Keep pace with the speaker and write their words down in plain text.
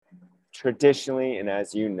traditionally, and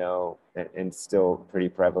as you know, and still pretty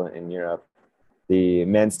prevalent in Europe, the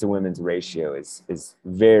men's to women's ratio is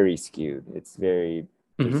very skewed. It's very,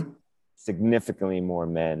 there's Hmm. significantly more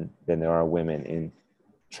men than there are women in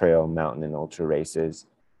trail, mountain, and ultra races.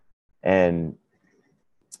 And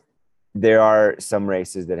there are some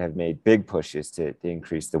races that have made big pushes to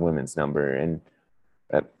increase the women's number. And,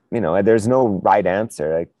 there's no right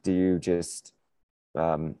answer. Like, do you just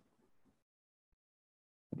um,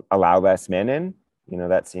 allow less men in?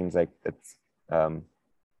 That seems like um,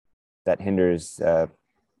 that hinders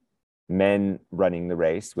men running the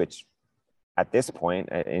race, which at this point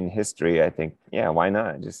in history, I think, yeah, why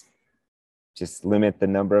not? Just limit the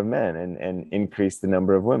number of men and increase the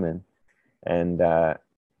number of women. And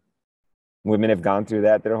women have gone through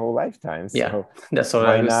that their whole lifetime. Yeah, So that's what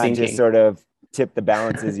I why was not just thinking. sort of tip the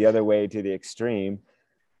balances the other way to the extreme?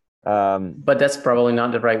 But that's probably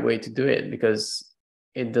not the right way to do it, because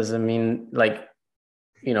it doesn't mean like,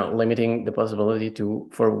 limiting the possibility to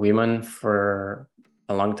for women for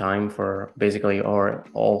a long time, for basically or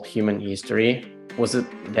all human history, was it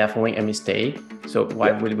definitely a mistake. So why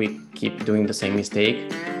Yeah, would we keep doing the same mistake,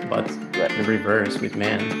 but right. the reverse with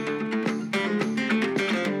men?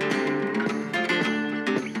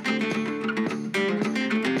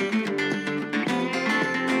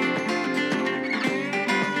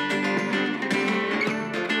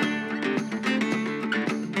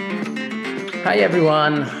 Hi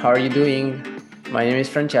everyone, how are you doing? My name is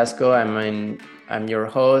Francesco. I'm your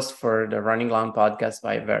host for the Running Long podcast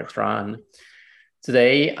by Vertran.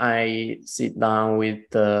 Today I sit down with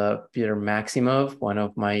Peter Maximov, one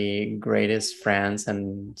of my greatest friends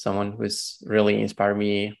and someone who's really inspired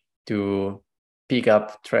me to pick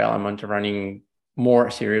up trail and mountain running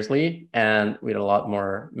more seriously and with a lot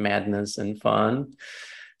more madness and fun.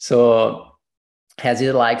 So as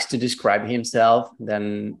he likes to describe himself,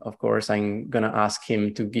 then of course I'm gonna ask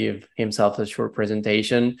him to give himself a short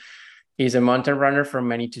presentation. He's a mountain runner from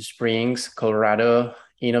Manitou Springs, Colorado,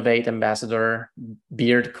 Innovate ambassador,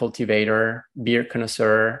 beard cultivator, beer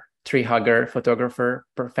connoisseur, tree hugger, photographer,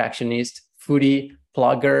 perfectionist, foodie,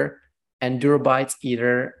 blogger, endurobites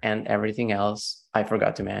eater, and everything else I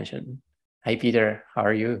forgot to mention. Hi, Peter. How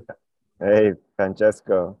are you? Hey,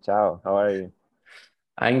 Francesco. Ciao. How are you?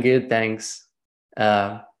 I'm good, thanks.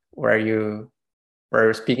 Uh, where are you? Where are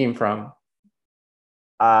you speaking from?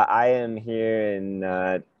 I am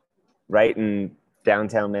here right in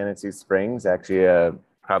downtown Manitou Springs, actually,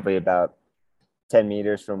 probably about 10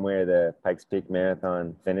 meters from where the Pikes Peak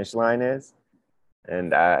Marathon finish line is.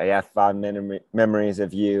 And I have fond memories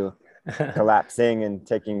of you collapsing and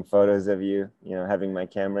taking photos of you, having my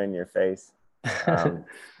camera in your face, um,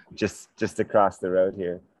 just across the road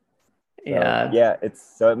here. So Yeah, yeah,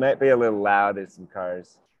 it might be a little loud. There's some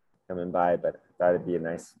cars coming by, but I thought it'd be a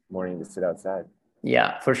nice morning to sit outside.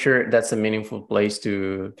 yeah, for sure. That's a meaningful place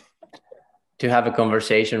to have a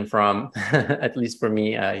conversation from. At least for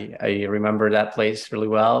me, I remember that place really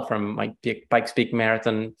well from my Pikes Peak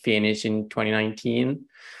Marathon finish in 2019.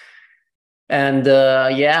 And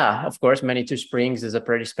yeah, of course, Manitou Springs is a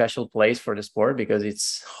pretty special place for the sport because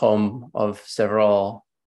it's home of several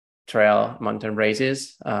trail mountain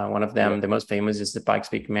races. One of Yeah. them, the most famous, is the Pikes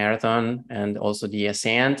Peak Marathon and also the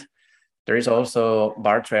Ascent. There is also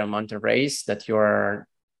Bar Trail Mountain Race that you are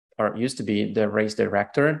or used to be the race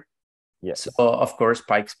director. So Yes. of course,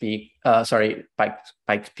 Pikes Peak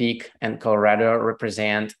and Colorado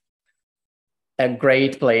represent a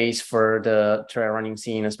great place for the trail running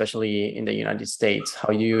scene, especially in the United States.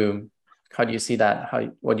 How do you see that?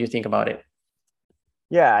 What do you think about it?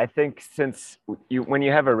 Yeah, I think since when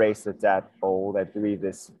you have a race that's that old, I believe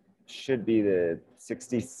this should be the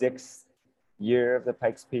 66th year of the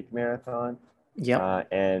Pikes Peak Marathon. Yep.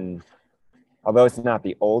 And although it's not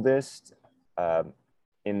the oldest um,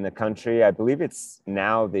 in the country, I believe it's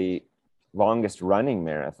now the longest running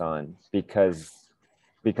marathon because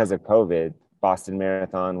of COVID. Boston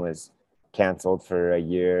Marathon was canceled for a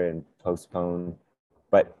year and postponed.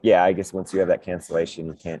 But yeah, I guess once you have that cancellation,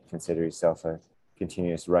 you can't consider yourself a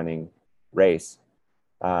continuous running race.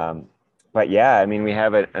 Um, but yeah, I mean, we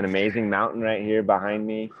have an amazing mountain right here behind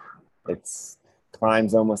me. It's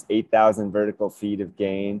climbs almost 8,000 vertical feet of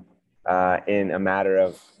gain in a matter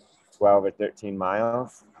of 12 or 13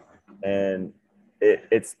 miles. And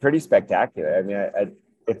it's pretty spectacular. I mean,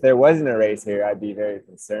 if there wasn't a race here, I'd be very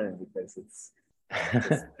concerned because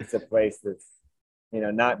it's a place that's,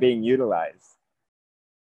 not being utilized.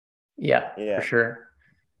 Yeah, for Yeah. sure.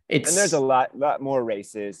 And there's a It's lot more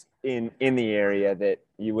races in the area that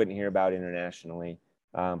you wouldn't hear about internationally.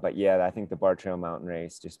 But yeah, I think the Bar Trail Mountain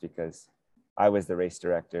Race, just because I was the race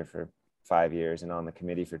director for 5 years and on the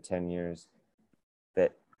committee for 10 years,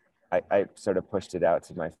 that I sort of pushed it out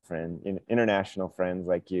to my international friends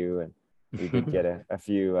like you, and we did get a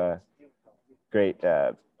few great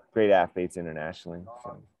athletes internationally.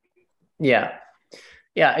 So. Yeah,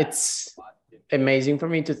 it's amazing for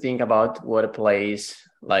me to think about what a place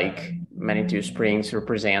like Manitou Springs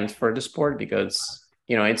represents for the sport, because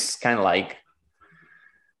it's kind of like,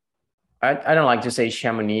 I don't like to say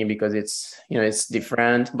Chamonix because it's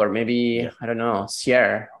different, but maybe I don't know,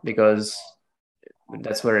 Sierre, because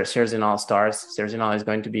that's where Cerzinal starts. Cerzinal is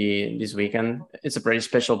going to be this weekend. It's a pretty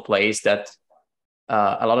special place that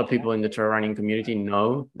a lot of people in the trail running community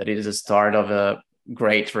know that it is the start of a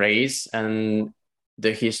great race, and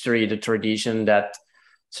the history, the tradition that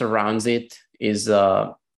surrounds it is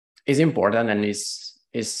important, and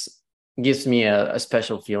is gives me a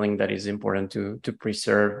special feeling that is important to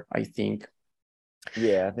preserve, I think.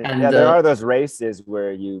 Yeah, there are those races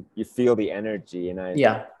where you feel the energy, and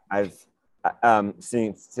I've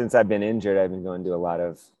since I've been injured, I've been going to a lot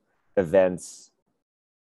of events,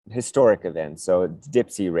 historic events. So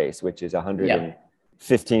Dipsea race, which is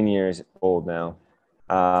 115 years old now.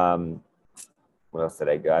 What else did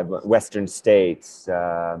I go? Western States,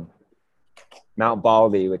 Mount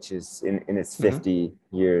Baldy, which is in its 50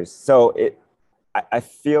 years. So I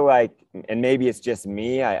feel like, and maybe it's just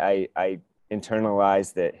me, I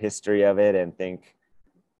internalize the history of it and think,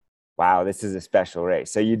 wow, this is a special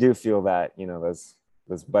race. So you do feel that,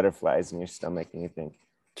 those butterflies in your stomach, and you think,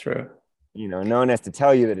 true. No one has to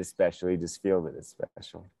tell you that it's special. You just feel that it's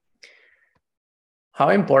special. How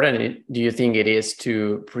important do you think it is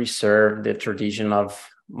to preserve the tradition of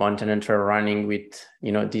mountain and trail running with,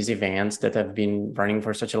 these events that have been running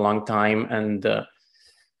for such a long time, and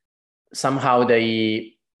somehow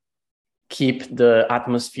they keep the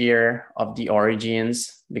atmosphere of the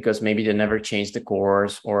origins, because maybe they never change the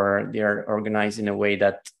course, or they're organized in a way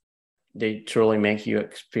that they truly make you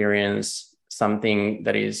experience something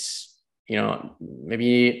that is,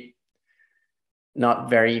 maybe not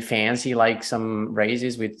very fancy, like some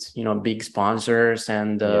races with, big sponsors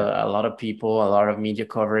and a lot of people, a lot of media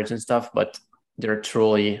coverage and stuff, but they're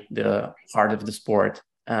truly the heart of the sport.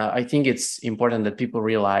 I think it's important that people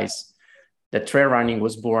realize that trail running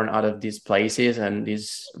was born out of these places and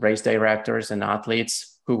these race directors and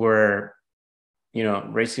athletes who were,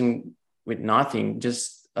 racing with nothing,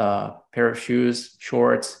 just a pair of shoes,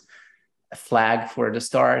 shorts, a flag for the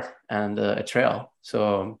start, and a trail.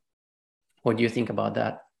 So what do you think about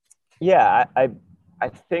that? Yeah, I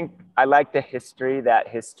think I like the history,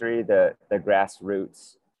 the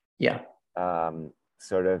grassroots. Yeah.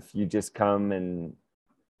 Sort of, you just come and,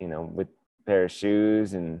 with a pair of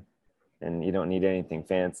shoes, and you don't need anything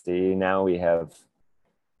fancy. Now we have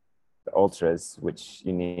the ultras, which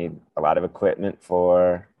you need a lot of equipment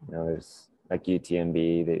for. There's like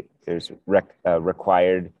UTMB, there's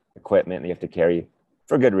required equipment that you have to carry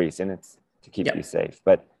for good reason. It's to keep you safe.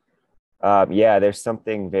 But there's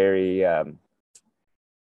something very,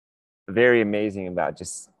 very amazing about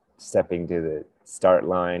just stepping to the start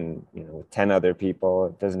line, with 10 other people.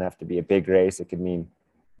 It doesn't have to be a big race. It could mean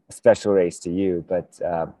a special race to you. But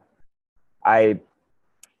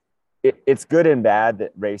it's good and bad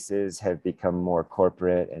that races have become more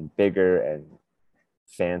corporate and bigger and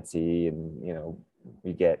fancy, and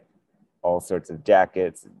you get all sorts of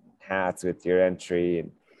jackets and hats with your entry,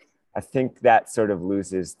 and I think that sort of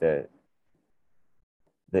loses the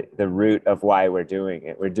root of why we're doing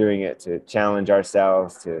it. We're doing it to challenge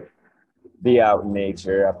ourselves, to be out in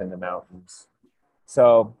nature, up in the mountains.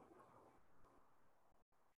 So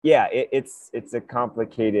yeah, it's a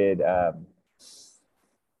complicated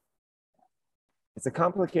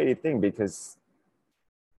thing, because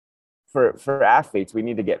for athletes, we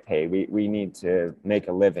need to get paid. We need to make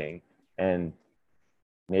a living, and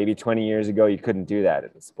maybe 20 years ago you couldn't do that in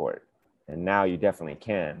the sport, and now you definitely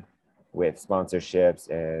can, with sponsorships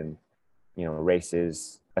and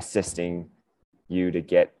races assisting you to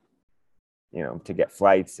get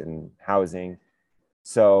flights and housing.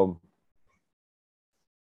 So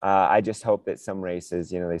I just hope that some races,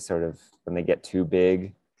 they sort of, when they get too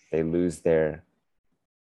big, they lose their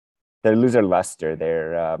luster,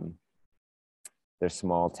 their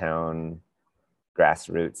small town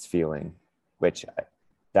grassroots feeling, which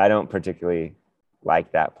I don't particularly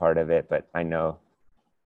like that part of it, but I know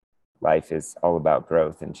life is all about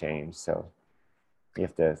growth and change. So you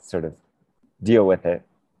have to sort of deal with it,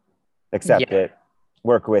 accept it,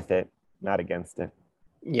 work with it, not against it.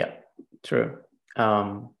 Yeah, true.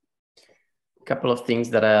 A couple of things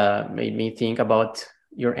that made me think about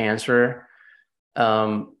your answer.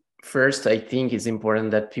 First, I think it's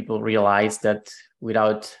important that people realize that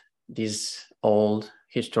without these old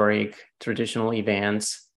historic traditional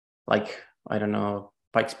events like, I don't know,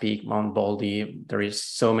 Pikes Peak, Mount Baldy. There is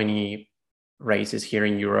so many races here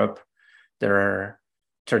in Europe that are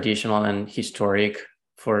traditional and historic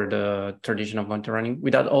for the tradition of mountain running.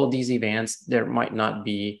 Without all these events, there might not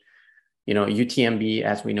be, UTMB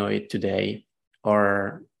as we know it today,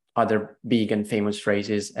 or other big and famous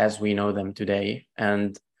races as we know them today.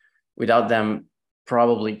 And without them,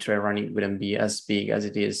 probably trail running wouldn't be as big as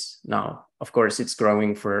it is now. Of course, it's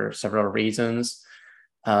growing for several reasons.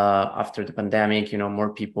 After the pandemic,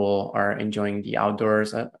 more people are enjoying the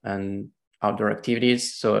outdoors and outdoor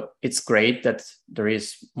activities. So it's great that there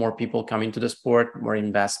is more people coming to the sport, more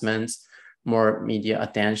investments, more media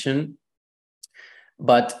attention.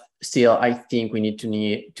 But still, I think we need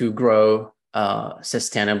to grow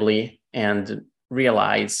sustainably and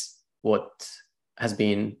realize what has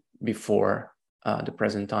been before the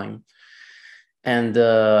present time. And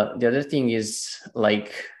the other thing is,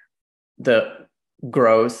 like, the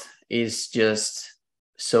growth is just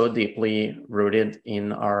so deeply rooted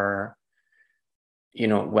in our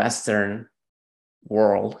Western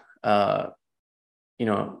world.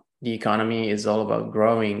 The economy is all about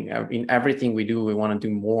growing. In everything we do, we want to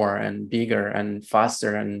do more and bigger and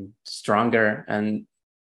faster and stronger, and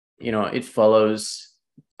it follows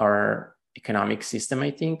our economic system,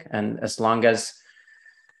 I think. And as long as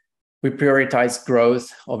we prioritize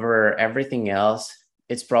growth over everything else,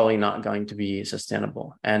 it's probably not going to be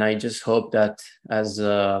sustainable. And I just hope that as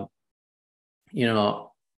outdoor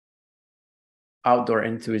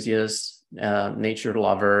enthusiasts, nature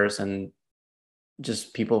lovers, and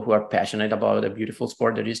just people who are passionate about a beautiful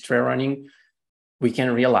sport that is trail running, we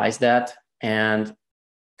can realize that and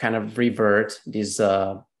kind of revert this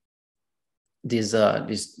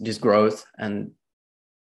growth and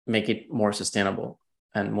make it more sustainable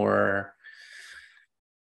and more,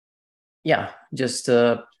 just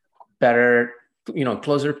better,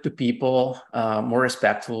 closer to people, more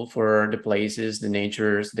respectful for the places, the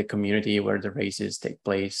natures, the community where the races take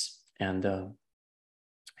place. And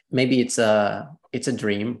maybe it's a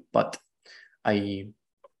dream, but I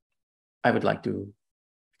would like to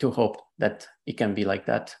hope that it can be like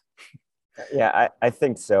that. Yeah, I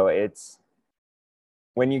think so. It's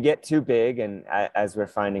when you get too big, and as we're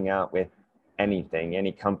finding out with anything,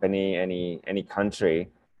 any company, any country,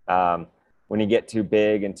 when you get too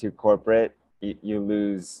big and too corporate, you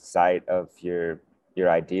lose sight of your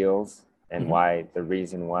ideals and why the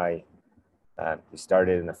reason why you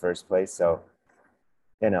started in the first place. So,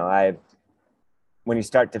 when you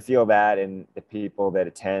start to feel that in the people that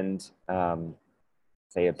attend,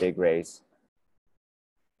 say, a big race,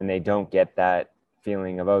 and they don't get that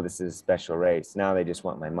feeling of, oh, this is a special race. Now they just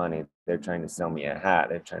want my money. They're trying to sell me a hat.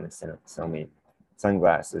 They're trying to sell me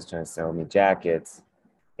sunglasses, trying to sell me jackets,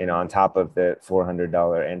 on top of the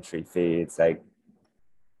 $400 entry fee. It's like,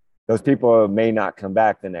 those people may not come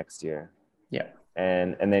back the next year. Yeah.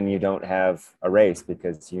 And then you don't have a race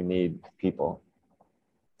because you need people.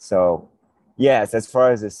 So yes, as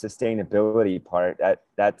far as the sustainability part,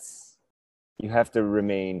 that's, you have to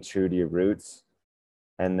remain true to your roots.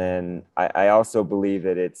 And then I also believe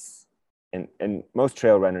that it's, and most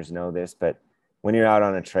trail runners know this, but when you're out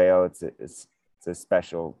on a trail, it's a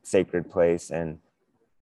special, sacred place. And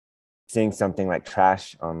seeing something like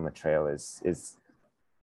trash on the trail is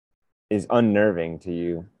unnerving to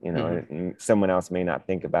you. Someone else may not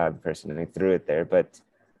think about the person who threw it there, but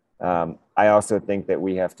I also think that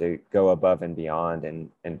we have to go above and beyond.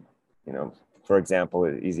 And for example,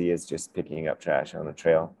 as easy as just picking up trash on the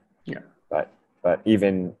trail. Yeah. But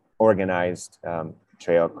even organized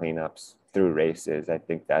trail cleanups through races, I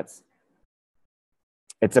think it's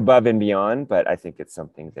above and beyond, but I think it's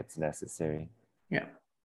something that's necessary. Yeah.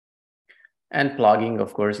 And plugging,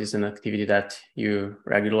 of course, is an activity that you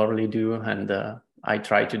regularly do, and I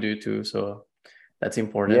try to do too. So that's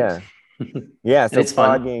important. Yeah. Yeah. So it's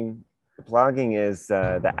plugging is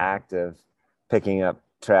the act of picking up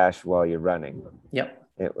trash while you're running. Yep.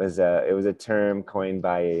 It was a term coined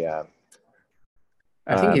by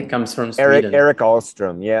I think it comes from Sweden. Eric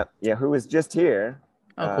Ahlstrom. Yeah, who was just here,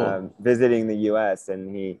 cool. visiting the U.S.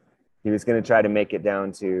 and he was going to try to make it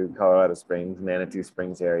down to Colorado Springs, Manitou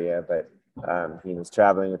Springs area, but he was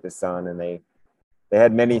traveling with his son, and they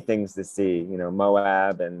had many things to see,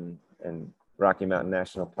 Moab and Rocky Mountain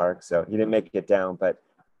National Park. So he didn't make it down, but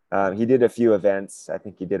he did a few events. I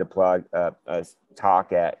think he did a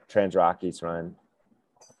talk at Trans Rockies Run,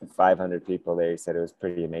 500 people there. He said it was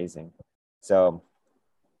pretty amazing. So,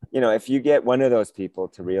 if you get one of those people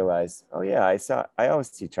to realize, oh yeah, I always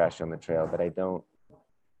see trash on the trail, but I don't,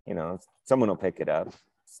 someone will pick it up.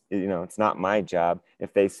 it's not my job.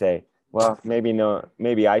 If they say, well, maybe no,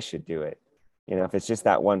 maybe I should do it. If it's just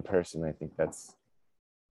that one person, I think that's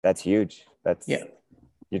huge. Yeah.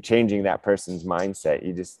 You're changing that person's mindset.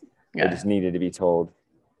 They just needed to be told.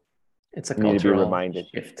 It's a need to be cultural reminded.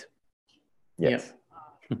 shift. Yes.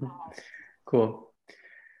 Yeah. Cool.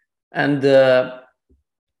 And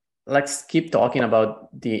let's keep talking about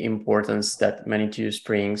the importance that Manitou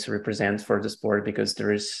Springs represents for the sport, because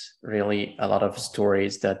there is really a lot of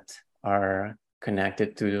stories that are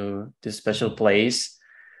connected to this special place.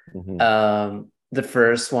 The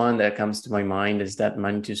first one that comes to my mind is that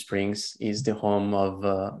Manitou Springs is the home of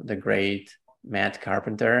the great Matt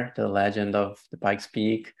Carpenter, the legend of the Pikes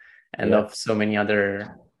Peak and of so many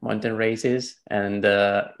other mountain races. And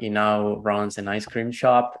he now runs an ice cream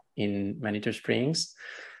shop in Manitou Springs.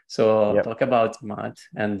 So talk about Matt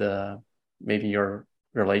and maybe your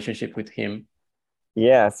relationship with him.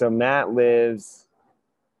 Yeah, so Matt lives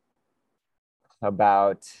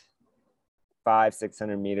about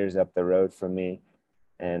 500-600 meters up the road from me,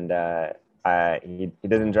 and he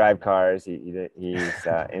doesn't drive cars. He's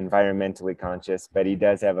environmentally conscious, but he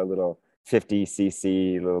does have a little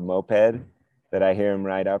 50cc little moped that I hear him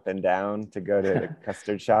ride up and down to go to the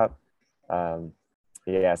custard shop. So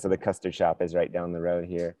the custard shop is right down the road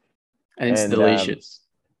here, and it's delicious.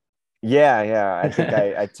 I think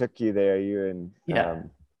I took you there,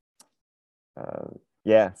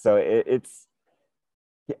 so it's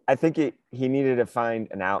I think he needed to find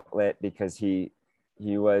an outlet, because he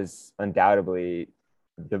was undoubtedly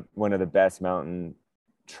one of the best mountain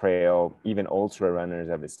trail, even ultra runners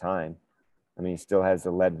of his time. I mean, he still has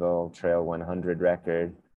the Leadville Trail 100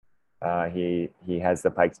 record. He has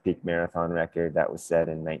the Pikes Peak Marathon record that was set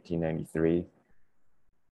in 1993,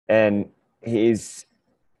 and he's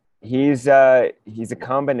a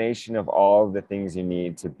combination of all the things you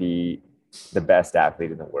need to be the best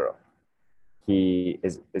athlete in the world. He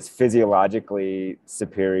is physiologically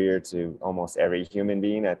superior to almost every human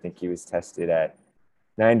being. I think he was tested at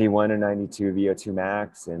 91 or 92 VO2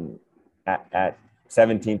 max and at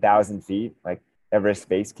 17,000 feet, like Everest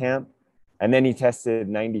Base Camp. And then he tested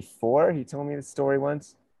 94. He told me the story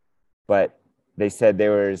once, but they said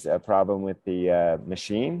there was a problem with the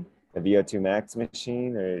machine, the VO2 max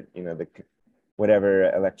machine, or the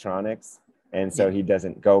whatever electronics, and so he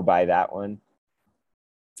doesn't go by that one.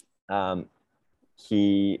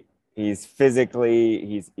 He's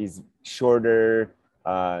physically he's shorter,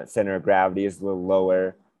 center of gravity is a little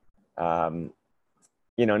lower.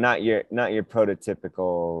 Not your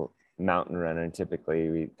prototypical mountain runner. Typically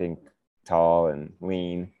we think tall and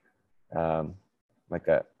lean, like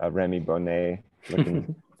a Remy Bonnet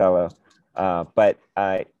looking fellow, but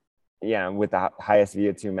with the highest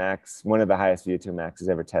VO2 max, one of the highest VO2 maxes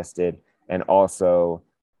ever tested, and also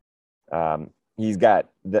he's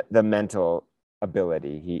got the mental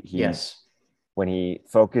ability. When he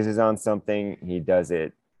focuses on something, he does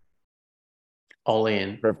it all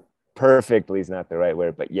in. Perfectly is not the right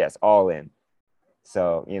word, but yes, all in.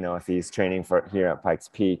 So if he's training for here at Pikes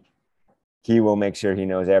Peak, he will make sure he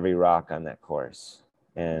knows every rock on that course,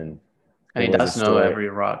 and he does know every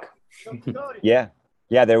rock.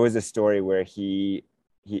 There was a story where he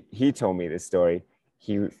told me this story.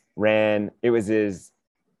 He ran, it was his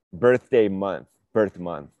birth month.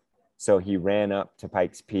 So he ran up to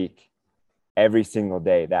Pikes Peak every single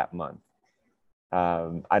day that month.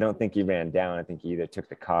 I don't think he ran down. I think he either took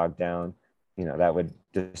the cog down, that would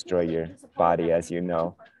destroy your body, as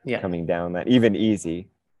coming down that, even easy.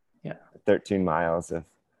 13 miles of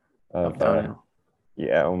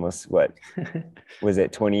almost what was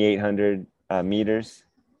it, 2,800 meters,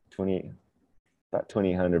 about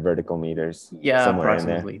 2,800 vertical meters. Somewhere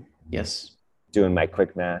approximately in there. Yes. Doing my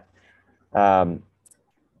quick math.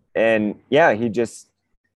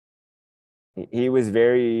 He was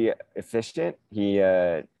very efficient. He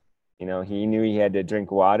knew he had to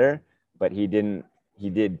drink water, but he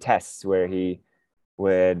did tests where he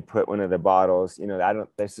would put one of the bottles,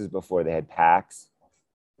 this is before they had packs,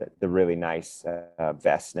 the really nice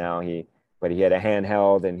vests now. But he had a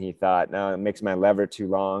handheld, and he thought, no, it makes my lever too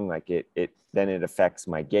long. Like then it affects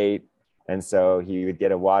my gait. And so he would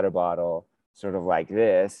get a water bottle sort of like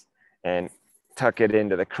this and tuck it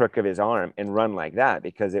into the crook of his arm and run like that,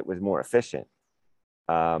 because it was more efficient,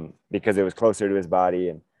 because it was closer to his body.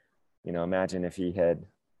 And, imagine if he had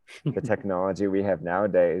the technology we have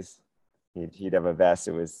nowadays, he'd have a vest.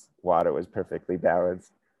 Water was perfectly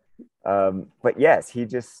balanced. But yes, he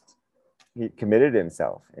committed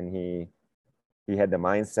himself, and he had the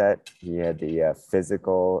mindset, he had the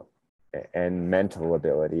physical and mental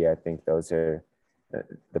ability. I think those are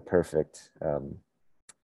the perfect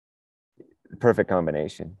perfect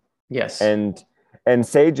combination. Yes. And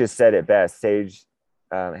Sage has said it best. Sage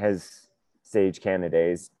has Sage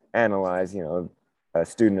Canaday analyzed, a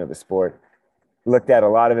student of the sport, looked at a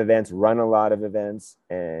lot of events, run a lot of events,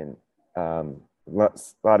 and a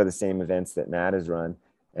lot of the same events that Matt has run.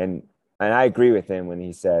 And I agree with him when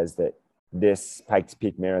he says that this Pikes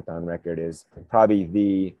Peak Marathon record is probably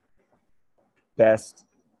the best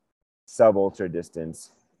sub-ultra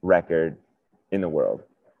distance record in the world.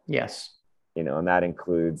 Yes. And that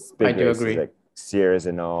includes big races like Sierra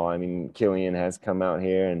and all. I mean, Kilian has come out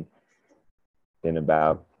here and been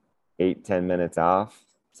about 8-10 minutes off,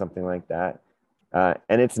 something like that.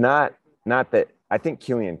 And it's not that I think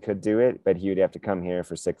Kilian could do it, but he would have to come here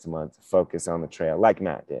for 6 months, focus on the trail like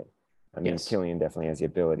Matt did. I mean, yes. Kilian definitely has the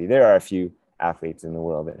ability. There are a few athletes in the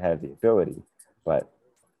world that have the ability, but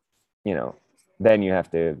then you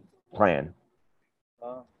have to plan.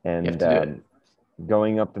 And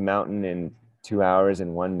going up the mountain in 2 hours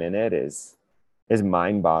and 1 minute is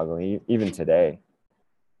mind-boggling, even today.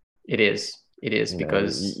 It is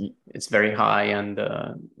because it's very high, and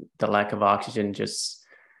the lack of oxygen just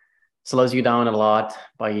slows you down a lot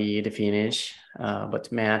by the finish.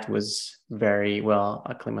 But Matt was very well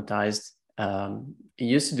acclimatized. He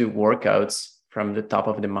used to do workouts from the top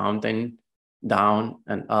of the mountain down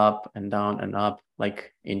and up and down and up,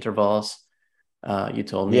 like intervals. You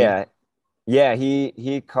told me. Yeah.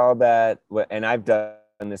 He called that, and I've done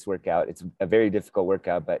this workout. It's a very difficult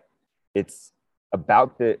workout, but it's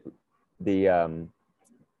about the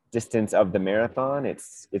distance of the marathon.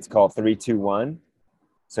 It's called 3-2-1.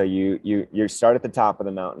 So you start at the top of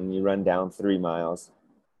the mountain, you run down 3 miles,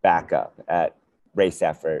 back up at race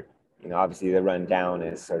effort. Obviously the run down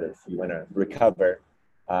is sort of, you want to recover,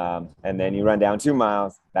 and then you run down 2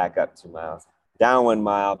 miles, back up 2 miles, down 1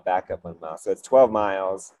 mile, back up 1 mile. So it's 12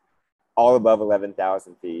 miles, all above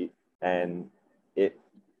 11,000 feet, and it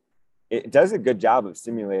does a good job of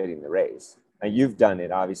simulating the race. And you've done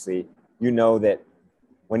it, obviously. You know that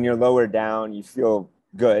when you're lower down, you feel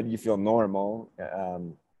good, you feel normal,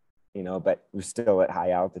 but you're still at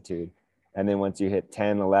high altitude. And then once you hit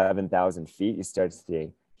 10, 11,000 feet, you start to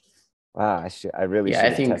see, wow, I really should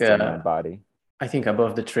have tested my body. I think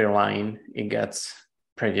above the trail line, it gets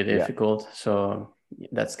pretty difficult. Yeah. So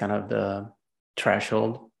that's kind of the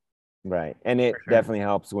threshold. Right. And it definitely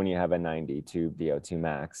helps when you have a 92 VO2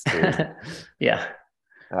 max too. Yeah.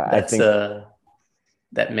 I think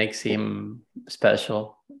that makes him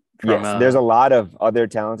special. Yes, there's a lot of other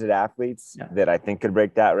talented athletes that I think could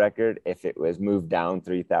break that record if it was moved down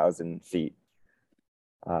 3,000 feet.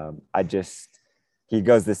 He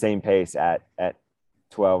goes the same pace at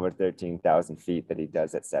 12 or 13,000 feet that he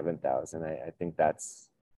does at 7,000. I think that's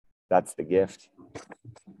the gift.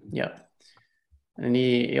 Yeah. And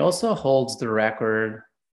he also holds the record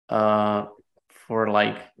for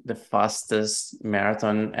like the fastest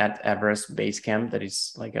marathon at Everest Base Camp. That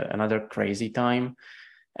is like another crazy time.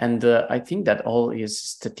 And I think that all is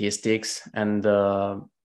statistics, and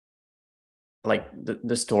like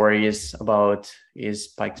the stories about his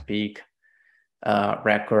Pikes Peak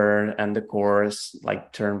record and the course,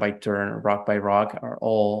 like turn by turn, rock by rock, are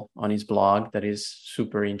all on his blog. That is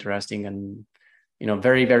super interesting and,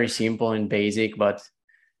 very, very simple and basic. But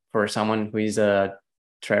for someone who is a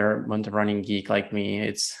trail mountain running geek like me,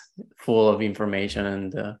 it's full of information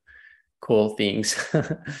and cool things.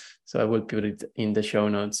 So I will put it in the show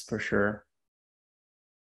notes for sure.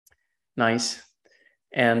 Nice.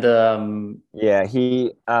 And I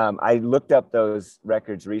looked up those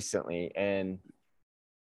records recently, and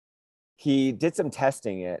he did some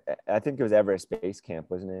testing at, I think it was Everest Base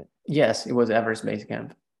Camp, wasn't it? Yes, it was Everest Base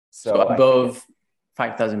Camp. So above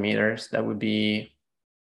 5,000 meters, that would be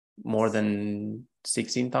more than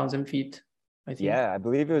 16,000 feet, I think. Yeah, I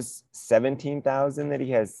believe it was 17,000 that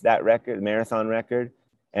he has that record, marathon record,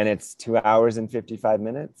 and it's 2 hours and 55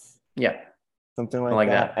 minutes. Yeah. Something like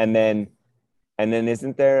that. And then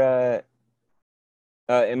isn't there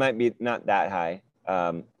it might be not that high.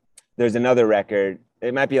 There's another record.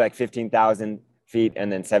 It might be like 15,000 feet and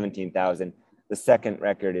then 17,000. The second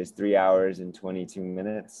record is 3 hours and 22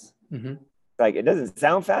 minutes. Mm-hmm. Like, it doesn't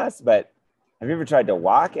sound fast, but have you ever tried to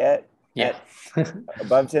walk at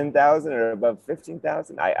above 10,000 or above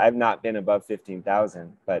 15,000? I've not been above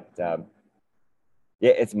 15,000, but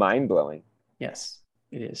it's mind blowing. Yes,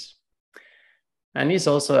 it is. And he's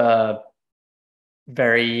also a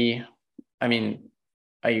very, I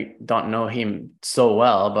don't know him so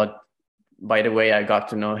well, but by the way I got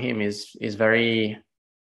to know him, is very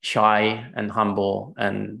shy and humble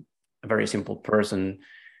and a very simple person,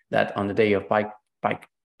 that on the day of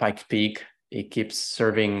Pikes Peak, he keeps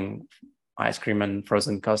serving ice cream and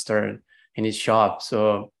frozen custard in his shop.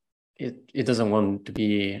 So it doesn't want to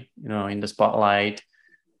be, in the spotlight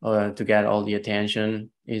or to get all the attention.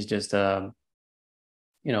 He's just a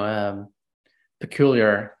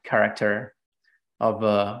peculiar character of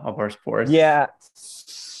our sport. Yeah,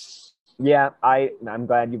 I'm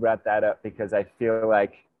glad you brought that up, because I feel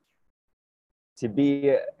like to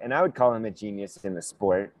be, and I would call him a genius in the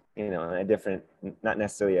sport, a different, not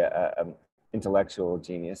necessarily a intellectual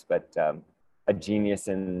genius, but a genius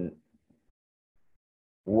in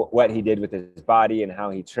what he did with his body and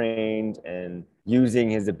how he trained and using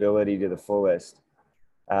his ability to the fullest.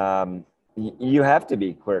 You have to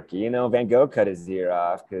be quirky. Van Gogh cut his ear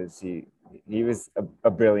off because he was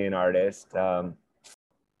a brilliant artist.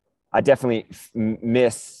 I definitely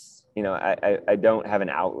miss, I don't have an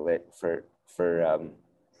outlet for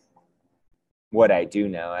what I do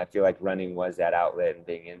now. I feel like running was that outlet, and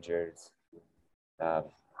being injured. I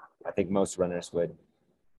think most runners would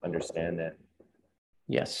understand that.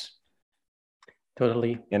 Yes,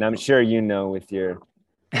 totally. And I'm sure with your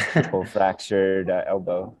triple fractured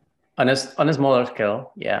elbow. On a smaller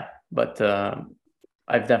scale, yeah. But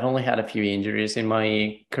I've definitely had a few injuries in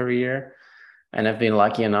my career, and I've been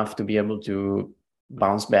lucky enough to be able to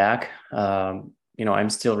bounce back. I'm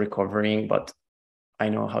still recovering, but I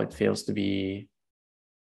know how it feels to be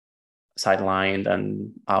sidelined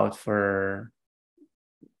and out for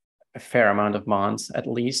a fair amount of months at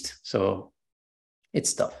least. So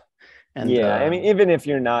it's tough. And yeah, I mean, even if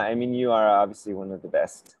you're not, you are obviously one of the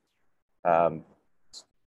best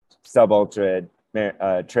sub-ultra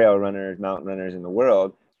trail runners, mountain runners in the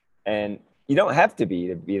world. And you don't have to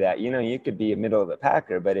be that. You could be a middle of the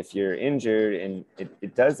packer, but if you're injured, and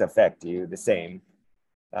it does affect you the same.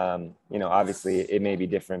 Obviously it may be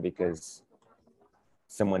different because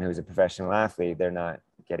someone who's a professional athlete, they're not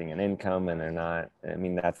getting an income, and they're not,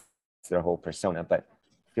 that's their whole persona. But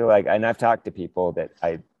I feel like, and I've talked to people that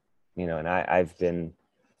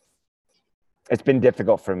it's been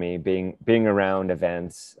difficult for me being around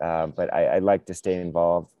events, but I like to stay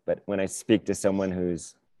involved. But when I speak to someone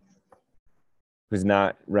who's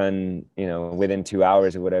not run, within 2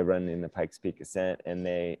 hours of what I run in the Pikes Peak Ascent, and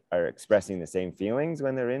they are expressing the same feelings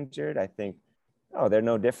when they're injured, I think, oh, they're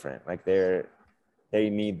no different. Like they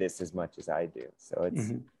need this as much as I do. So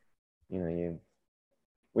it's,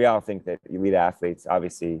 we all think that elite athletes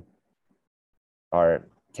obviously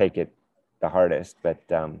take it the hardest, but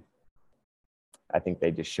I think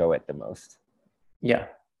they just show it the most. Yeah,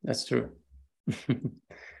 that's true.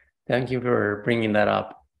 Thank you for bringing that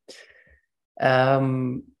up.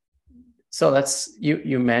 So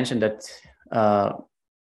you mentioned that,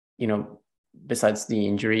 besides the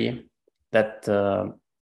injury, that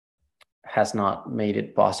has not made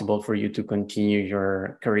it possible for you to continue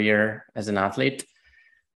your career as an athlete.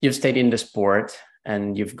 You've stayed in the sport,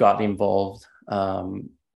 and you've got involved on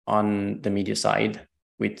the media side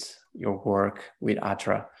with your work with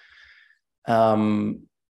ATRA. Can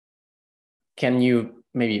you,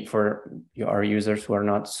 maybe for our users who are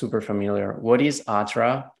not super familiar, what is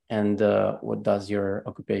ATRA, and what does your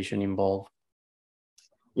occupation involve?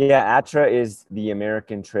 Yeah, ATRA is the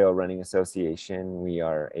American Trail Running Association. We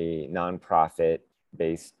are a nonprofit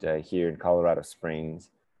based here in Colorado Springs.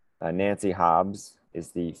 Nancy Hobbs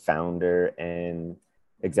is the founder and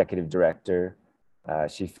executive director.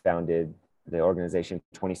 She founded the organization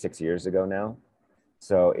 26 years ago now.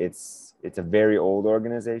 So it's a very old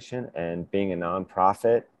organization, and being a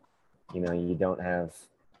nonprofit, you don't have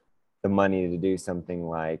the money to do something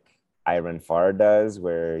like iRunFar does,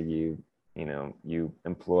 where you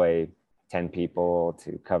employ 10 people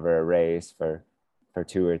to cover a race for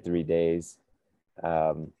 2 or 3 days.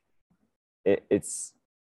 It's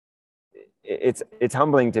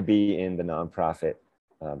humbling to be in the nonprofit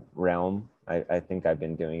realm. I think I've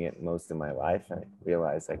been doing it most of my life. I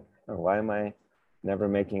realized, like, oh, why am I never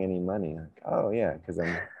making any money? Like, oh yeah, because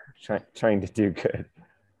I'm trying to do good.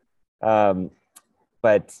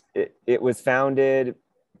 But it was founded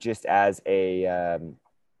just as a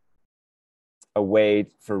way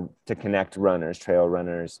to connect runners, trail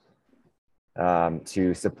runners,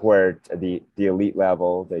 to support the elite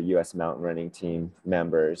level, the U.S. mountain running team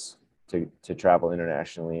members, to travel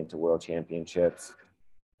internationally into world championships.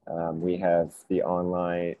 We have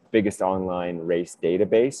the biggest online race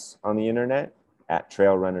database on the internet at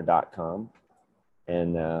trailrunner.com.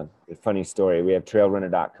 And a funny story, we have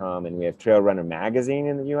trailrunner.com, and we have Trail Runner magazine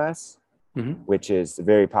in the US, which is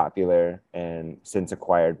very popular and since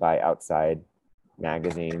acquired by Outside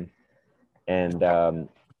Magazine. And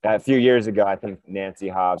a few years ago, I think Nancy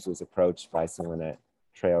Hobbs was approached by someone at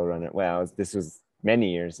Trail Runner. Well, this was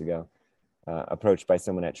many years ago, approached by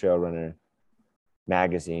someone at Trail Runner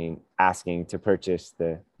magazine asking to purchase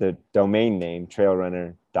the domain name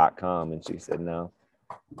trailrunner.com, and she said no.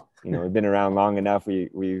 We've been around long enough.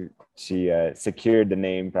 She secured the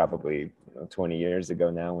name probably 20 years ago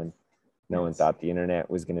now, when no one thought the internet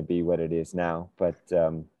was going to be what it is now. But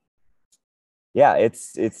yeah,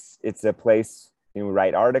 it's a place. We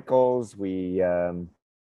write articles. We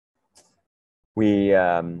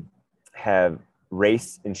have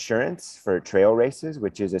race insurance for trail races,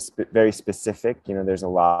 which is very specific. There's a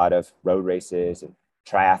lot of road races and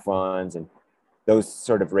triathlons and those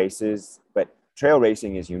sort of races, but trail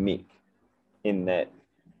racing is unique in that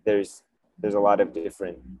there's a lot of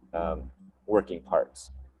different working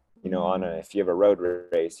parts. If you have a road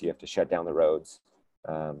race, you have to shut down the roads.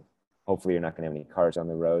 Hopefully you're not going to have any cars on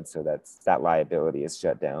the road, so that liability is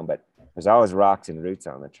shut down. But there's always rocks and roots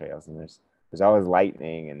on the trails, and there's always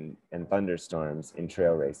lightning and thunderstorms in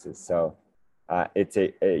trail races. So it's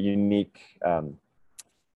a unique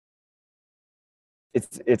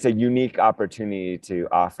it's a unique opportunity to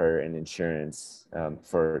offer an insurance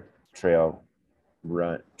for trail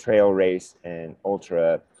race and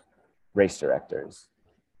ultra race directors.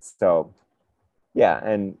 So yeah,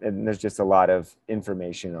 and there's just a lot of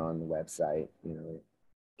information on the website. You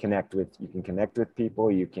can connect with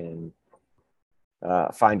people. You can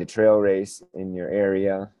find a trail race in your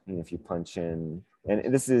area, and if you punch in,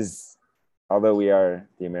 and this is, although we are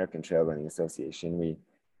the American Trail Running Association,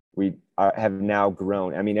 we have now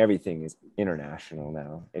grown. I mean, everything is international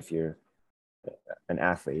now. If you're an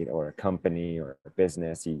athlete or a company or a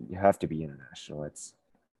business, you have to be international.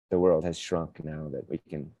 The world has shrunk now that we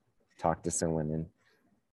can talk to someone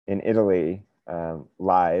in Italy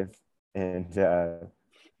live, and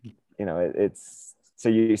it's, so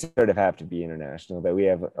you sort of have to be international, but we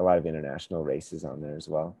have a lot of international races on there as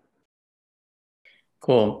well.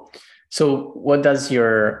 Cool. So what does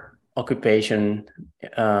your occupation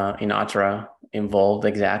in ATRA involve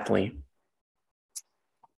exactly?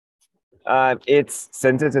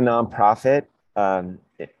 Since it's a nonprofit,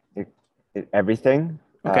 everything.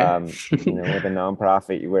 Okay. With a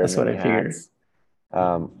nonprofit, you wear That's many what I hats.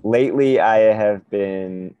 Lately, I have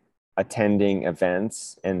been attending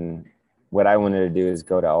events, and what I wanted to do is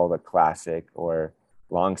go to all the classic or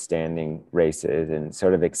long-standing races and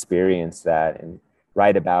sort of experience that and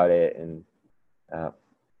write about it and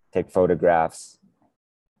take photographs.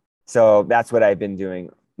 So that's what I've been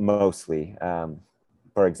doing mostly.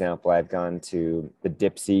 For example, I've gone to the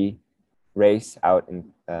Dipsea race out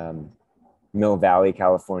in Mill Valley,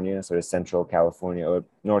 California, sort of central California, or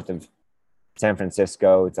north of San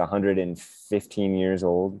Francisco. It's 115 years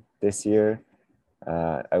old this year.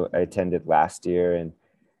 I attended last year, and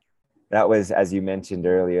that was, as you mentioned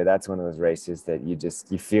earlier, that's one of those races that you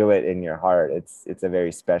feel it in your heart. It's a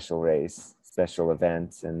very special race, special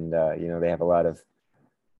event, and they have a lot of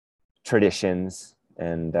traditions,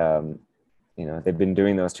 and they've been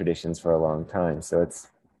doing those traditions for a long time. So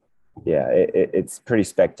it's pretty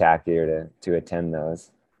spectacular to attend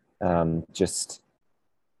those. Just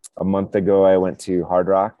a month ago, I went to Hard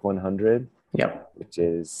Rock 100, which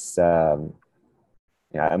is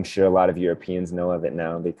I'm sure a lot of Europeans know of it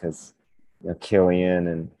now because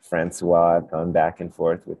Kilian and Francois have gone back and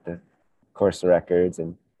forth with the course records,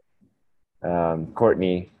 and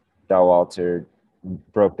Courtney Dawalter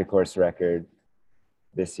broke the course record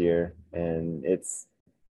this year, and it's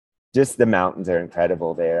just, the mountains are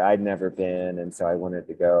incredible there. I'd never been, and so I wanted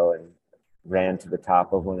to go, and ran to the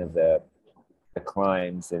top of one of the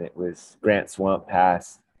climbs, and it was Grant Swamp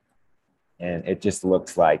Pass, and it just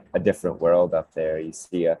looks like a different world up there. You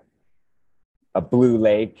see a blue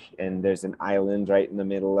lake, and there's an island right in the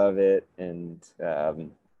middle of it, and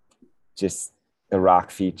just the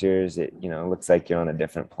rock features. It looks like you're on a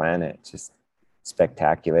different planet. Just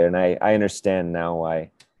spectacular. And I understand now why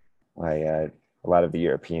a lot of the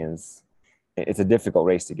Europeans, it's a difficult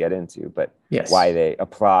race to get into, but why they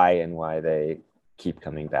apply and why they keep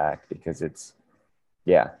coming back, because it's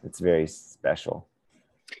very special.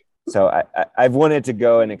 So I've wanted to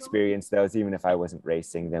go and experience those, even if I wasn't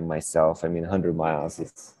racing them myself. I mean, 100 miles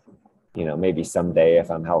is, maybe someday if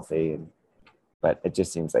I'm healthy, but it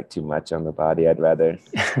just seems like too much on the body. I'd rather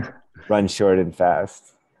run short and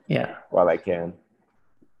fast. While I can.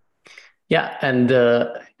 And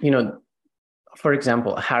for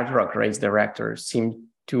example, Hard Rock race directors seem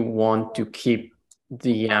to want to keep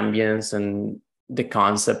the ambience and the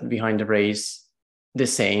concept behind the race the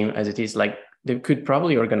same as it is. Like, they could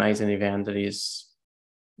probably organize an event that is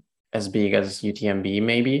as big as UTMB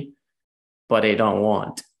maybe, but they don't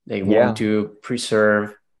want. They want to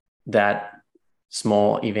preserve that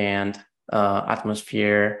small event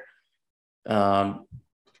atmosphere,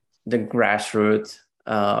 the grassroots,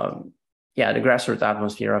 the grassroots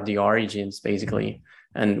atmosphere of the origins, basically,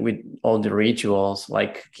 and with all the rituals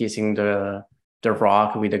like kissing the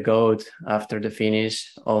rock with the goat after the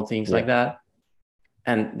finish, all things like that.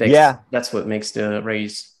 And that's what makes the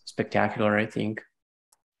race spectacular, I think.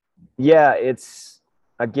 Yeah, it's,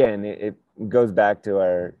 again, it goes back to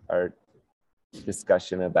our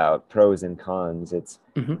discussion about pros and cons. It's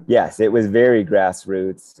yes, it was very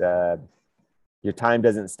grassroots. Your time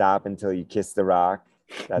doesn't stop until you kiss the rock.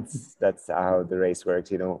 That's how the race works.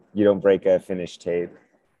 You don't break a finish tape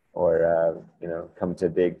or come to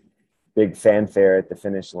big fanfare at the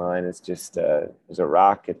finish line. It's just there's a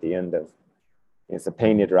rock at the end of, it's a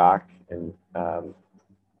painted rock, and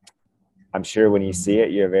I'm sure when you see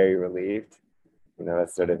it, you're very relieved.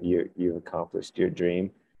 That's sort of you've accomplished your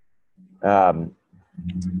dream. But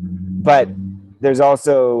there's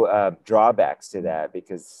also drawbacks to that,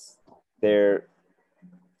 because they're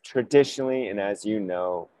traditionally, and as you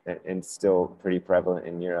know, and still pretty prevalent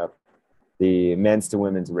in Europe, the men's to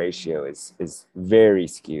women's ratio is very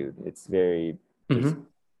skewed. It's very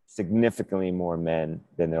significantly more men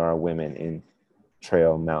than there are women in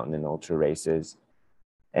trail, mountain, and ultra races.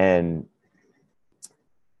 And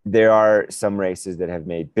there are some races that have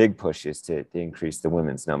made big pushes to increase the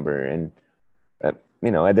women's number. And,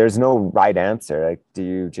 there's no right answer. Like, do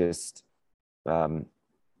you just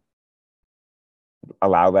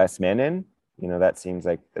allow less men in? That seems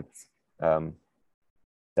like that's,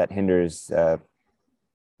 that hinders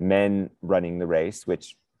men running the race,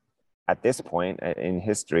 which at this point in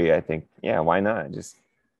history, I think, why not? Just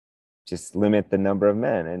limit the number of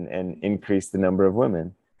men and increase the number of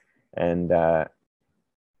women. And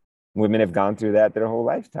women have gone through that their whole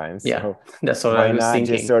lifetime. So that's what I was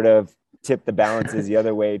thinking. Just sort of tip the balances the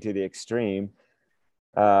other way to the extreme?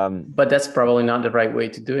 But that's probably not the right way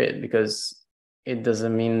to do it, because it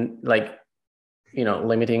doesn't mean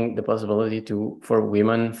limiting the possibility for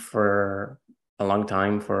women for a long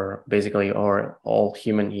time, for basically all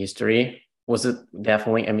human history, was it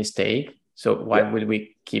definitely a mistake. So why would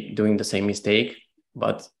we keep doing the same mistake,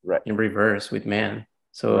 but in reverse with men?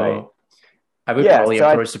 So I would probably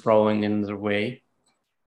approach the problem in another way.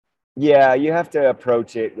 Yeah, you have to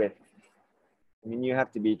approach it with, you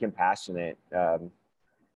have to be compassionate.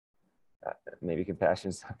 Maybe compassion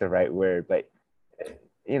is not the right word, but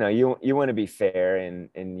you want to be fair,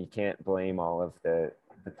 and you can't blame all of the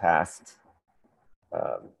past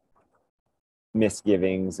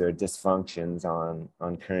misgivings or dysfunctions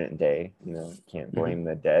on current day. You can't blame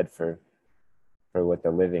the dead for what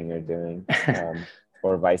the living are doing,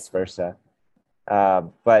 or vice versa.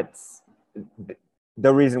 But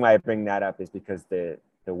the reason why I bring that up is because the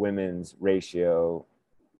women's ratio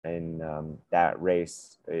in that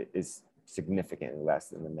race is significantly less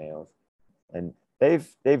than the males, and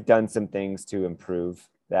they've done some things to improve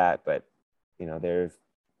that, but there've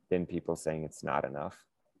been people saying it's not enough.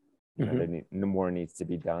 More needs to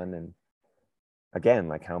be done, and again,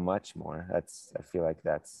 like, how much more? I feel like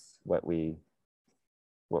that's what we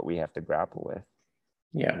have to grapple with.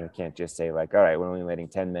 You can't just say, like, all right, we're only letting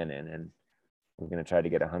 10 men in, and we're going to try to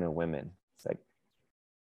get 100 women. It's like,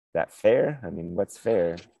 is that fair? What's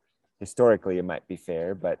fair? Historically, it might be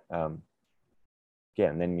fair, but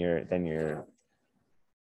again, then you're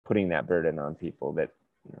putting that burden on people that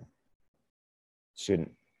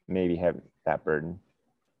shouldn't maybe have that burden.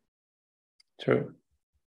 True.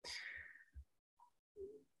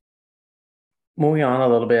 Moving on a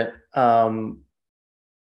little bit,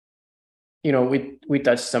 we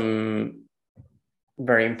touched some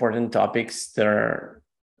very important topics that are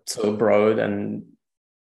so broad, and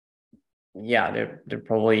they're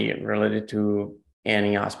probably related to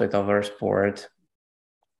any aspect of our sport.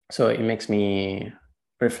 So it makes me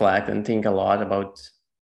reflect and think a lot about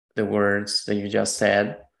the words that you just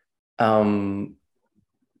said.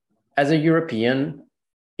 As a European,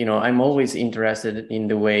 I'm always interested in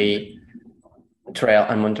the way trail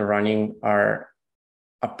and mountain running are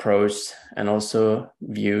approached and also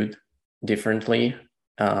viewed differently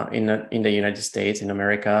in the United States, in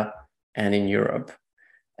America, and in Europe.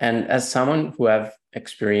 And as someone who have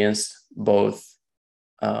experienced both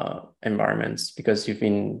environments, because you've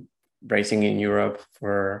been racing in Europe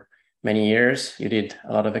for many years, you did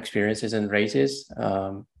a lot of experiences and races,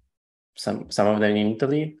 some of them in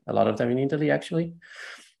Italy, a lot of them in Italy, actually.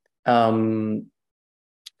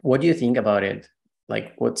 What do you think about it?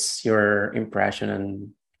 Like, what's your impression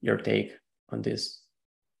and your take on this?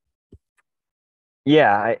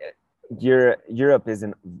 Yeah, Europe is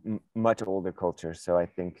a much older culture, so I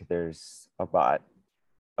think there's a lot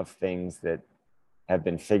of things that have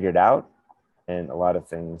been figured out, and a lot of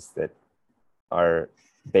things that are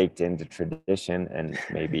baked into tradition and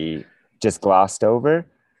maybe just glossed over.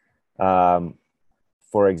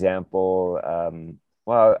 For example,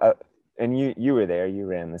 and you were there, you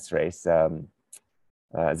ran this race,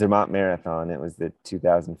 Zermatt Marathon. It was the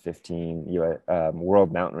 2015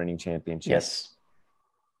 World Mountain Running Championship. Yes.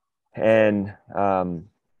 And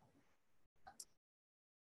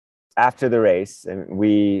after the race,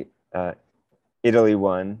 Italy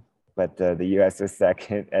won, but the US was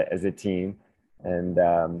second as a team. And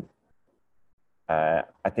I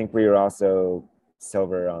think we were also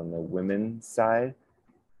silver on the women's side.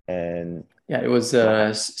 And yeah, it was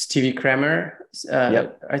Stevie Kramer,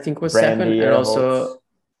 yep. I think was Brandy second, and also Earholtz.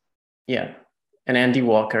 yeah, and Andy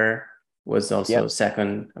Walker was also Yep.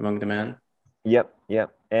 second among the men. Yep.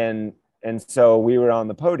 And so we were on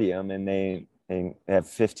the podium, and they have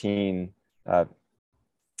 15. I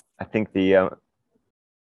think the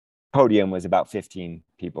podium was about 15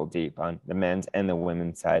 people deep on the men's and the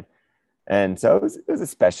women's side. And so it was a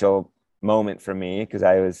special moment for me because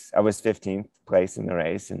I was 15th place in the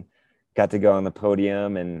race and got to go on the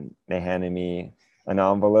podium, and they handed me an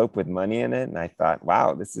envelope with money in it. And I thought,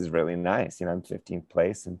 wow, this is really nice. You know, I'm 15th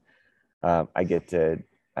place, and I get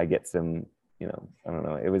some, you know, I don't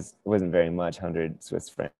know, it wasn't very much, 100 Swiss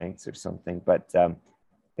francs or something. But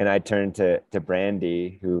and I turned to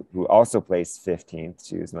Brandy, who also placed 15th.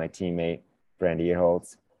 She was my teammate, Brandy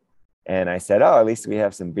Earholtz. And I said, oh, at least we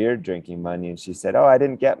have some beer drinking money. And she said, oh, I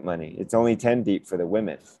didn't get money. It's only 10 deep for the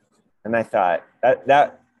women. And I thought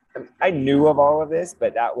that I knew of all of this,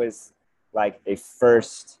 but that was like it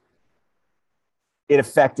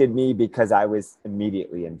affected me because I was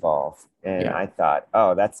immediately involved. And I thought,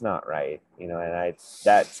 oh, that's not right. You know, and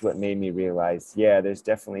that's what made me realize, yeah, there's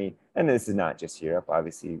definitely, and this is not just Europe.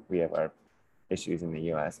 Obviously, we have our issues in the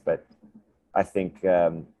US, but I think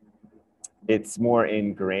it's more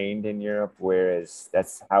ingrained in Europe, whereas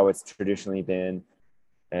that's how it's traditionally been.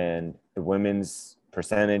 And the women's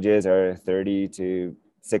percentages are 30 to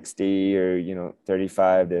 60, or, you know,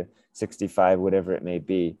 35 to 65, whatever it may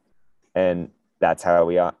be. And that's how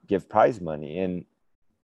we give prize money. And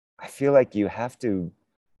I feel like that's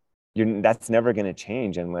never going to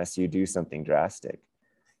change unless you do something drastic.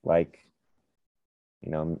 Like, you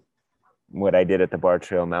know, what I did at the Bar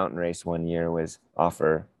Trail Mountain Race one year was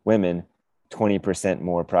offer women 20%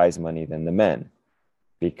 more prize money than the men,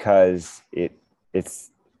 because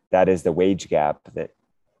that is the wage gap, that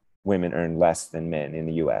women earn less than men in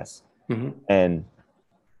the US. Mm-hmm. And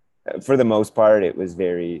for the most part, it was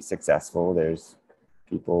very successful. There's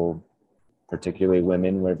people, particularly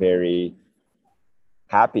women, were very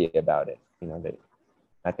happy about it. You know,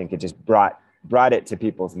 I think it just brought it to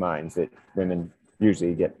people's minds that women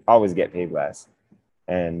usually always get paid less.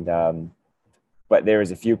 And but there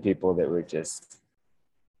was a few people that were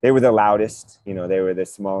they were the loudest. You know, they were the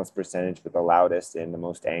smallest percentage, but the loudest and the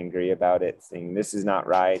most angry about it, saying, this is not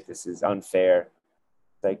right, this is unfair.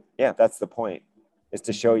 It's like, yeah, that's the point, is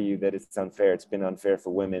to show you that it's unfair. It's been unfair for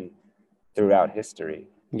women throughout history.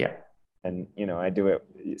 Yeah. And, you know,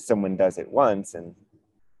 someone does it once, and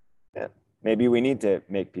yeah, maybe we need to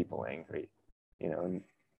make people angry, you know,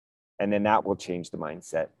 and then that will change the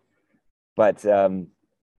mindset. But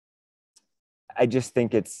I just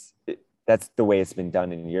think that's the way it's been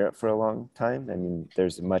done in Europe for a long time. I mean,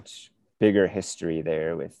 there's a much bigger history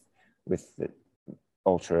there with the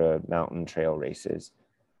ultra mountain trail races.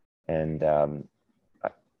 And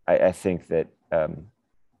I think that,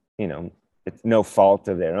 you know, it's no fault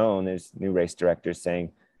of their own. There's new race directors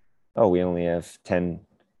saying, oh, we only have 10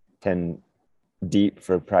 deep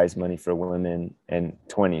for prize money for women and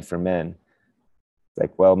 20 for men. It's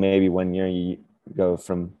like, well, maybe one year you go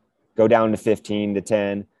down to 15 to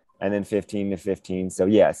 10, and then 15 to 15. So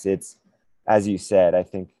yes, it's, as you said, I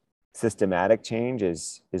think systematic change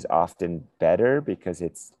is often better because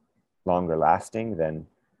it's longer lasting than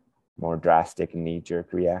more drastic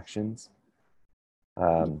knee-jerk reactions.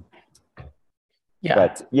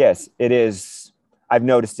 But yes, it is. I've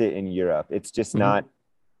noticed it in Europe. It's just not,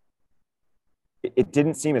 it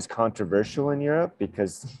didn't seem as controversial in Europe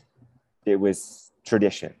because it was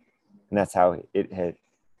tradition, and that's how it had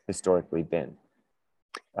historically been.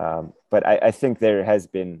 But I think there has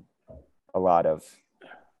been a lot of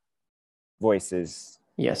voices,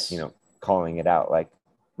 yes, you know, calling it out, like,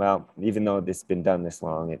 well, even though this has been done this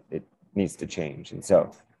long, it needs to change. And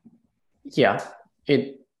so, yeah,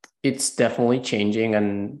 it's definitely changing,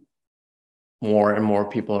 and more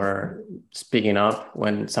people are speaking up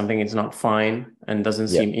when something is not fine and doesn't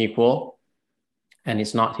seem equal, and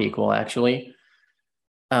it's not equal actually.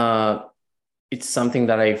 It's something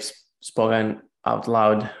that I've spoken out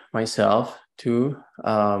loud myself too.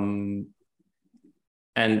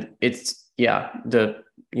 and it's the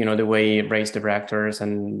way race directors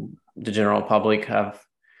and the general public have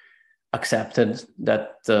accepted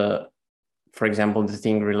that for example, the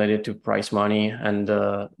thing related to prize money and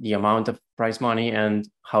the amount of prize money and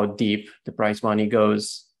how deep the prize money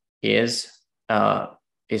goes is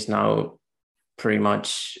now pretty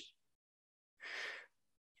much,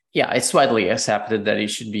 it's widely accepted that it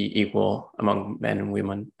should be equal among men and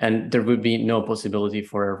women. And there would be no possibility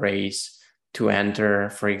for a race to enter,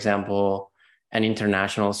 for example, an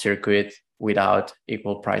international circuit without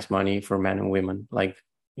equal prize money for men and women, like,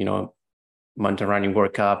 Mountain Running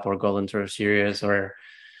World Cup or Golden Trail Series or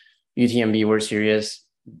UTMB World Series.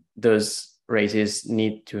 Those races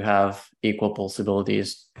need to have equal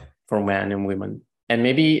possibilities for men and women. And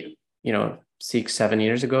maybe 6-7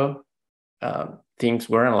 years ago, things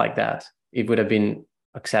weren't like that. It would have been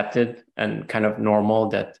accepted and kind of normal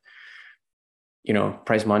that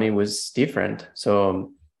prize money was different.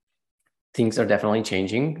 So things are definitely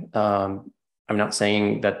changing. I'm not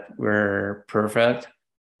saying that we're perfect.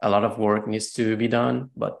 A lot of work needs to be done,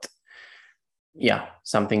 but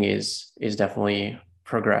something is definitely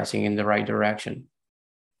progressing in the right direction.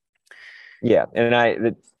 Yeah, and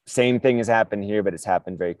the same thing has happened here, but it's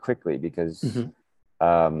happened very quickly because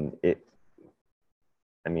we're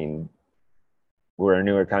a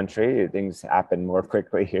newer country. Things happen more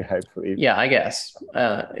quickly here, I believe. Yeah, I guess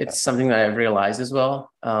it's something that I've realized as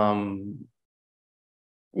well. I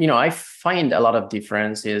find a lot of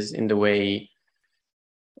differences in the way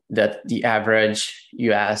that the average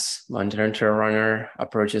US mountain trail runner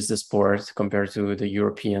approaches the sport compared to the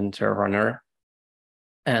European trail runner.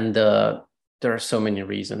 And there are so many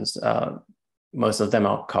reasons. Most of them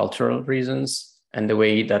are cultural reasons, and the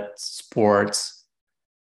way that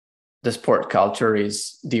the sport culture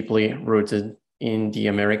is deeply rooted in the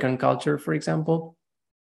American culture, for example.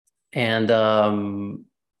 And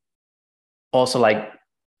also like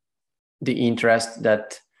the interest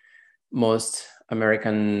that most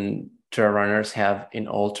American trail runners have in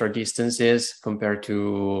ultra distances compared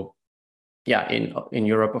to, in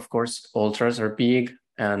Europe, of course, ultras are big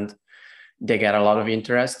and they get a lot of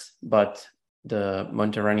interest, but the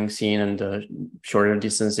mountain running scene and the shorter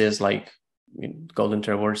distances like Golden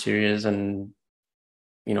Trail World Series and,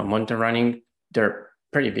 mountain running, they're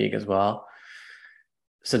pretty big as well.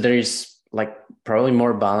 So there is like probably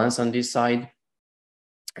more balance on this side.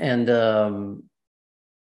 And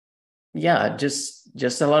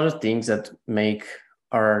just a lot of things that make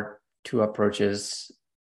our two approaches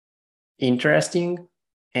interesting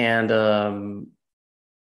and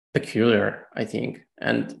peculiar, I think.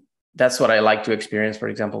 And that's what I like to experience, for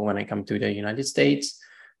example, when I come to the United States,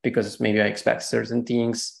 because maybe I expect certain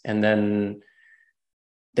things, and then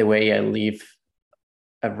the way I live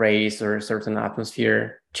a race or a certain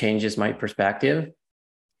atmosphere changes my perspective.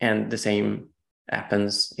 And the same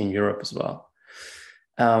happens in Europe as well.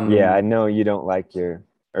 I know you don't like your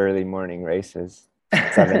early morning races,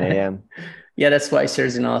 7 a.m. Yeah, that's why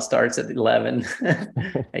Cerzinal starts at 11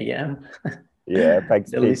 a.m. Yeah,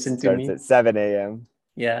 Pikes Peak starts at 7 a.m.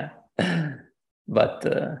 Yeah. But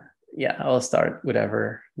I'll start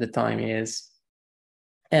whatever the time is.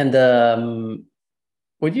 And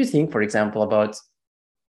what do you think, for example, about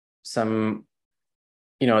some,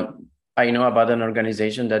 I know about an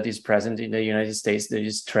organization that is present in the United States that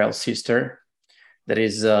is Trail Sister, that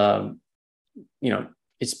is, it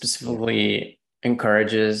specifically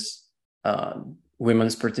encourages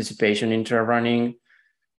women's participation in trail running.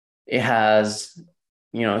 It has,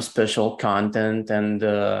 special content and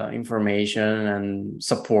information and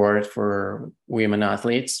support for women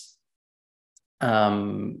athletes.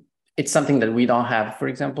 It's something that we don't have, for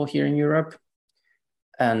example, here in Europe.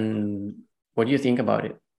 And what do you think about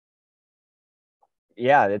it?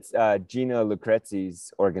 Yeah, it's Gina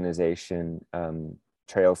Lucrezi's organization,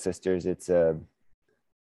 Trail Sisters. It's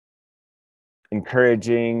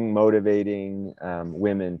encouraging, motivating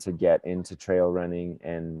women to get into trail running.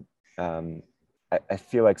 And I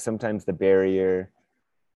feel like sometimes the barrier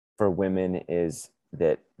for women is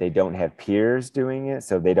that they don't have peers doing it,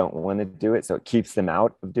 so they don't want to do it, so it keeps them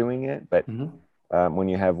out of doing it. But when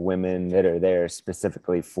you have women that are there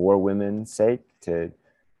specifically for women's sake to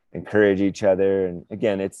encourage each other, and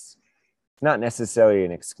again, it's not necessarily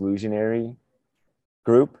an exclusionary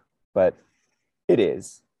group, but it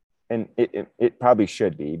is, and it probably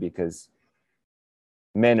should be, because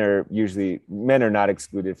men are not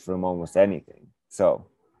excluded from almost anything. So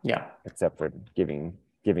except for giving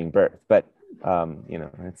birth, but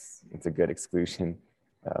it's a good exclusion.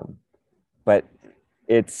 But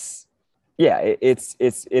it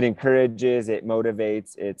encourages, it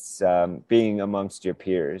motivates, it's being amongst your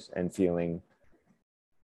peers and feeling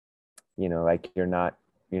like you're not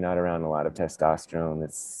around a lot of testosterone.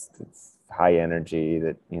 It's high energy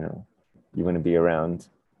that, you want to be around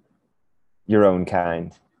your own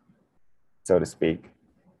kind, so to speak.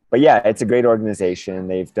 But yeah, it's a great organization.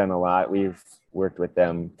 They've done a lot. We've worked with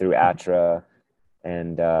them through ATRA,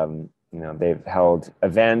 and they've held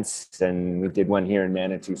events, and we did one here in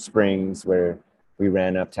Manitou Springs where we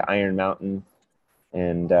ran up to Iron Mountain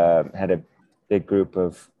and had a big group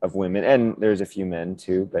of women, and there's a few men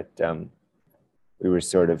too, but we were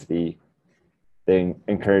sort of the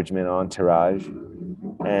encouragement entourage.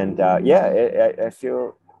 And I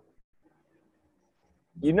feel,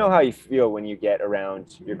 how you feel when you get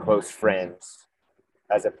around your close friends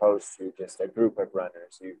as opposed to just a group of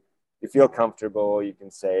runners. You feel comfortable. You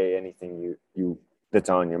can say anything you that's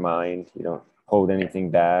on your mind. You don't hold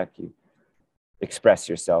anything back. You express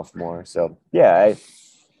yourself more. So yeah,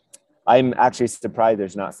 I'm actually surprised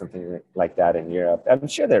there's not something like that in Europe. I'm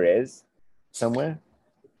sure there is somewhere.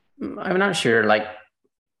 I'm not sure. Like,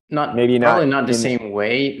 Maybe probably not the same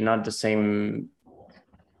way, not the same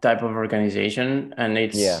type of organization, and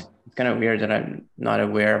it's kind of weird that I'm not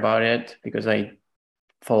aware about it because I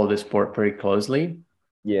follow the sport pretty closely.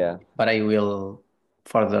 Yeah, but I will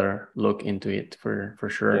further look into it for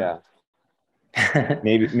sure. Yeah.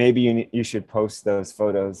 maybe you should post those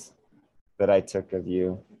photos that I took of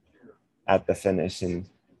you at the finish, and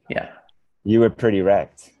you were pretty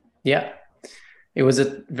wrecked. Yeah, it was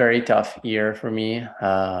a very tough year for me.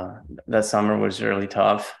 That summer was really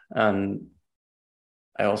tough, and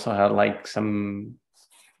I also had like some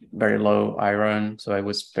very low iron, so I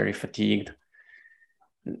was very fatigued.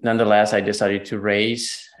 Nonetheless, I decided to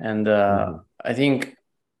race, and I think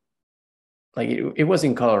like it was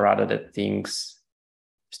in Colorado that things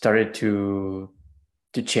started to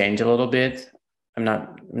change a little bit. I'm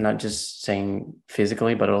not just saying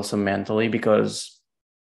physically, but also mentally, because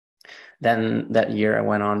then that year I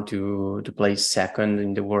went on to place second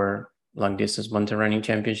in the World Long Distance Mountain Running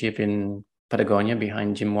Championship in Patagonia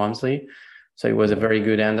behind Jim Walmsley. So it was a very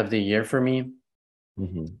good end of the year for me.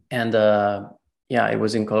 Mm-hmm. And it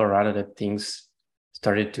was in Colorado that things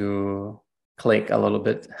started to click a little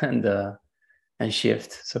bit and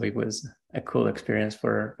shift. So it was a cool experience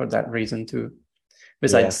for that reason too.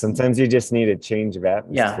 Besides, sometimes you just need a change of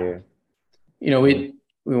atmosphere. We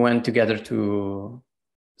went together to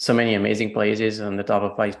so many amazing places on the top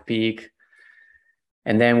of Pikes Peak.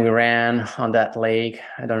 And then we ran on that lake.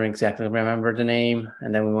 I don't exactly remember the name.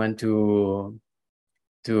 And then we went to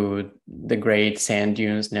the Great Sand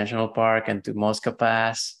Dunes National Park and to Mosca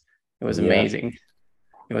Pass. It was amazing.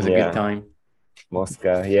 It was a good time.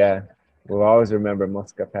 Mosca, yeah. We'll always remember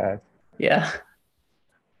Mosca Pass. Yeah,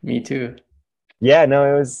 me too. Yeah,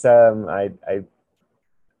 no, it was, I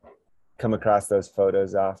come across those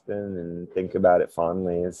photos often and think about it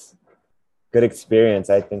fondly. It's good experience.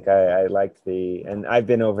 I think I like and I've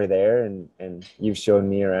been over there, and you've shown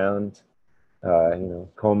me around,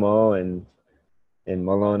 Como and in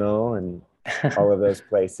Molono and all of those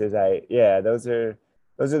places. Those are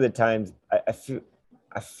the times I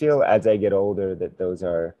feel as I get older that those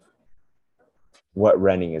are what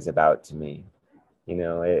running is about to me.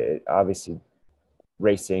 Obviously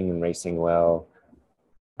racing and racing well,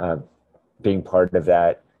 being part of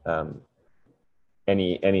that,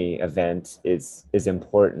 any event is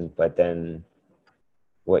important, but then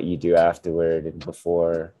what you do afterward and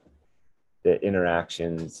before, the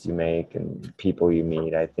interactions you make and people you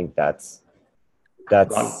meet, I think that's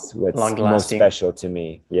what's most special to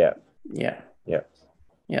me. Yeah.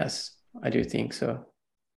 Yes, I do think so.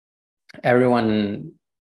 Everyone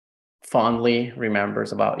fondly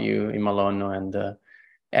remembers about you in Molono, and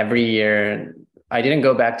every year I didn't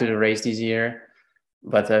go back to the race this year,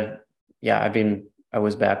 but I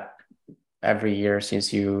was back every year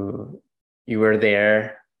since you were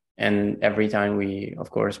there, and every time we of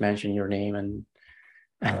course mention your name, and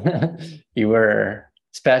you were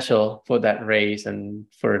special for that race and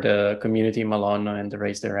for the community in Molono and the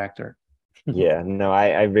race director. Yeah, no,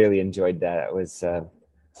 I really enjoyed that. It was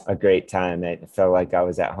a great time. It felt like I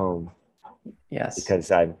was at home. Yes, because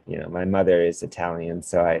my mother is Italian,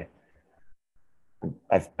 so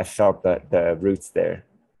I felt the roots there.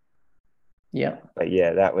 Yeah, but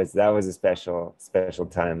yeah, that was a special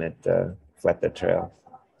time at Fleta Trail.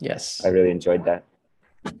 Yes, I really enjoyed that.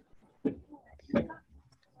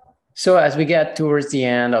 So as we get towards the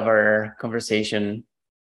end of our conversation,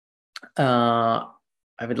 I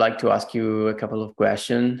would like to ask you a couple of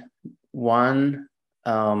questions. One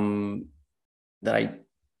that I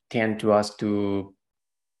tend to ask to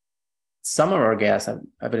some of our guests,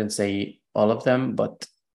 I wouldn't say all of them, but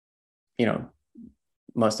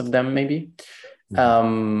most of them maybe.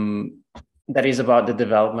 that is about the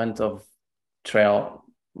development of trail,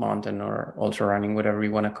 mountain, or ultra running, whatever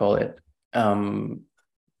you want to call it.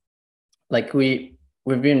 Like we've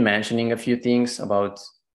been mentioning a few things about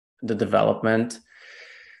the development,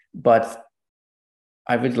 but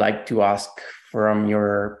I would like to ask from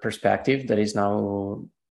your perspective, that is now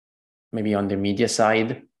maybe on the media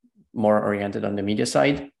side, more oriented on the media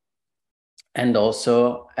side, and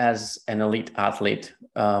also as an elite athlete,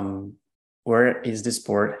 where is the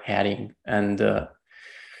sport heading? And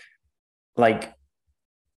like,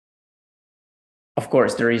 of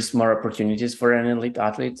course, there is more opportunities for an elite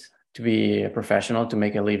athlete to be a professional, to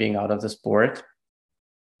make a living out of the sport,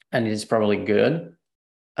 and it's probably good.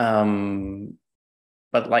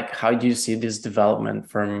 But like, how do you see this development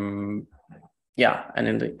from,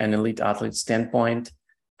 an elite athlete standpoint,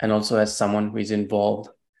 and also as someone who is involved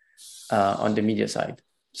on the media side?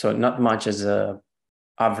 So not much as a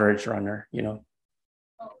average runner, you know?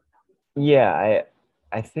 Yeah,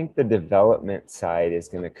 I think the development side is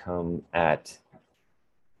going to come at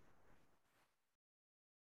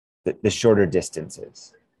the shorter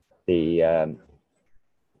distances.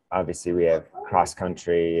 Obviously we have cross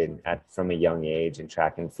country and from a young age, and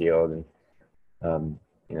track and field, and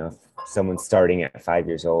if someone's starting at 5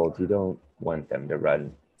 years old, you don't want them to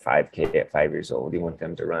run 5K at 5 years old. You want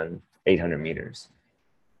them to run 800 meters.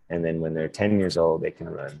 And then when they're 10 years old, they can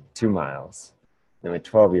run 2 miles. And at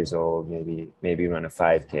 12 years old, maybe run a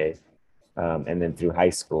 5K. And then through high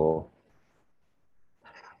school,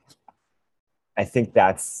 I think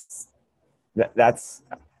that's,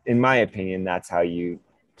 in my opinion, that's how you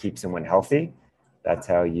keep someone healthy. That's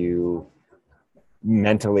how you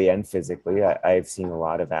mentally and physically. I've seen a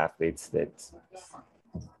lot of athletes that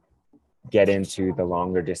get into the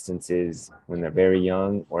longer distances when they're very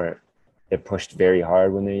young, or they're pushed very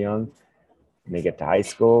hard when they're young, and they get to high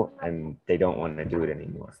school and they don't want to do it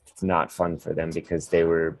anymore. It's not fun for them because they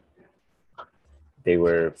were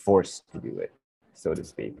forced to do it, so to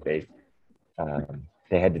speak. They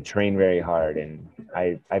had to train very hard. And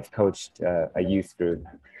I've coached a youth group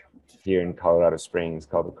here in Colorado Springs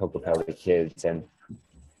called the Kokopelli Kids, and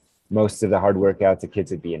most of the hard workouts, the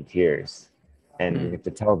kids would be in tears, and you have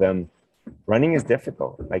to tell them running is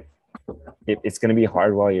difficult. Like it's going to be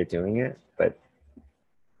hard while you're doing it, but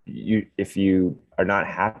if you are not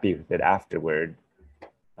happy with it afterward,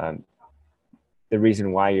 the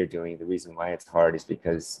reason why you're doing it, the reason why it's hard, is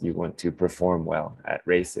because you want to perform well at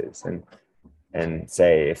races. And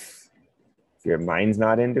say if your mind's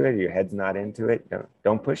not into it, your head's not into it,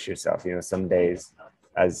 don't push yourself. Some days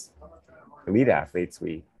as elite athletes,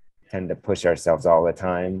 we tend to push ourselves all the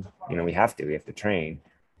time. We have to train.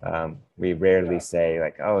 We rarely say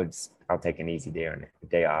like, oh, I'll take an easy day or a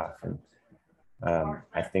day off. And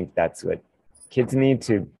I think that's what kids need,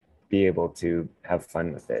 to be able to have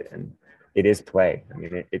fun with it. And it is play. I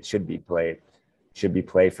mean, it should be play. It should be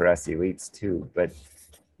play for us elites too. But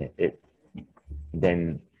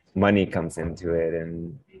then money comes into it,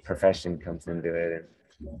 and profession comes into it,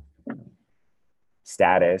 and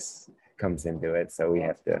status comes into it. So we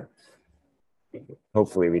have to,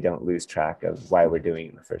 hopefully we don't lose track of why we're doing it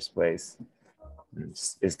in the first place.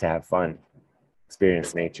 Is to have fun,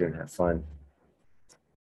 experience nature and have fun.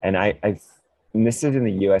 And and this is in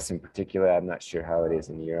the US in particular, I'm not sure how it is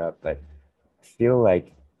in Europe, but I feel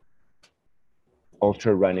like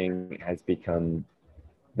ultra running has become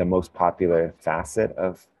the most popular facet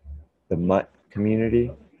of the mutt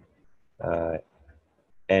community. And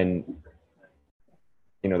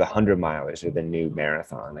the 100-milers are the new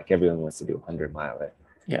marathon. Like everyone wants to do a 100-miler.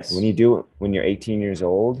 Yes. When you're 18 years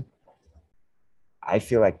old, I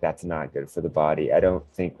feel like that's not good for the body. I don't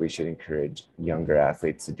think we should encourage younger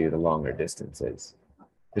athletes to do the longer distances.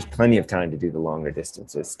 There's plenty of time to do the longer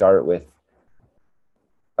distances. Start with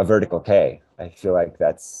a vertical K. I feel like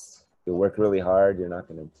you'll work really hard. You're not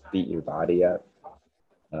going to beat your body up.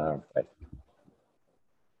 But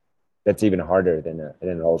that's even harder than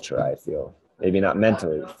an ultra, I feel. Maybe not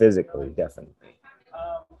mentally, physically, definitely.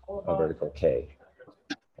 A vertical K.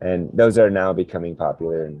 And those are now becoming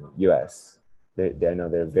popular in the US. I know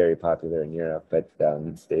they're very popular in Europe, but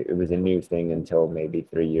it was a new thing until maybe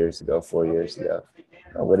 4 years ago.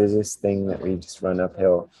 What is this thing that we just run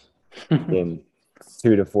uphill in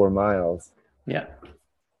 2 to 4 miles? Yeah.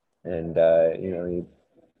 And,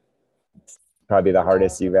 probably the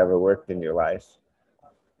hardest you've ever worked in your life.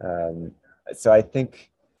 So I think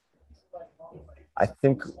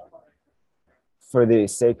for the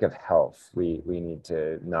sake of health, we need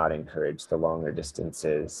to not encourage the longer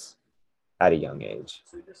distances at a young age.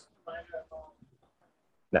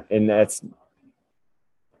 And that's,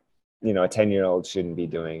 a 10-year-old shouldn't be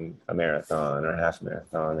doing a marathon or a half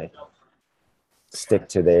marathon. stick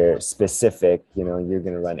to their specific, you're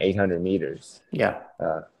going to run 800 meters. Yeah.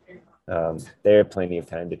 They have plenty of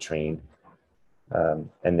time to train,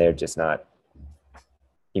 and they're just not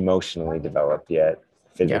emotionally developed yet,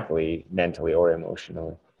 physically, mentally, or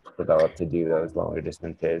emotionally developed to do those longer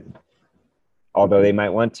distances. Although they might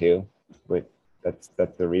want to, but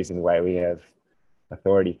that's the reason why we have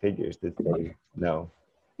authority figures to say no.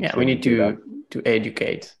 Yeah, we need to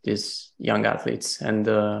educate these young athletes, and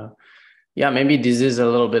maybe this is a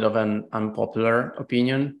little bit of an unpopular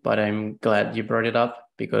opinion, but I'm glad you brought it up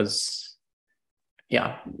because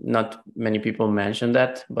not many people mention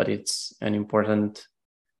that, but it's an important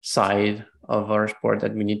side of our sport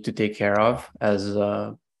that we need to take care of as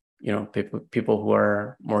people who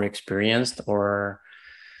are more experienced or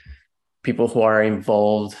people who are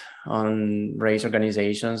involved on race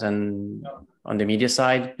organizations and on the media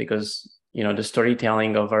side, because the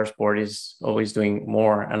storytelling of our sport is always doing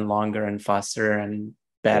more and longer and faster and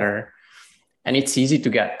better, and it's easy to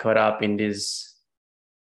get caught up in this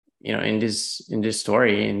in this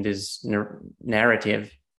story, in this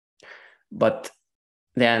narrative. But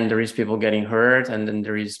then there is people getting hurt, and then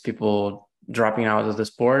there is people dropping out of the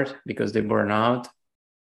sport because they burn out.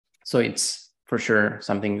 So it's for sure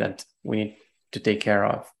something that we need to take care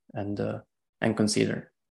of and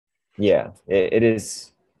consider. Yeah, it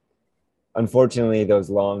is. Unfortunately, those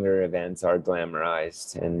longer events are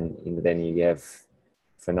glamorized, and then you have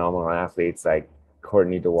phenomenal athletes like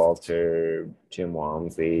Courtney Dauwalter, Jim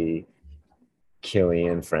Walmsley,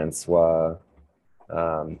 Kilian Francois,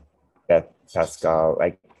 Beth Pascal,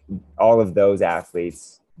 like all of those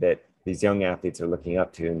athletes that these young athletes are looking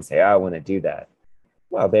up to and say, I want to do that.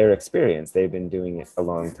 Well, they're experienced. They've been doing it a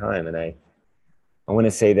long time. And I want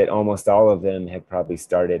to say that almost all of them have probably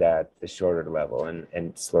started at the shorter level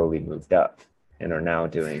and slowly moved up and are now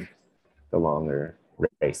doing the longer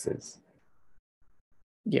races.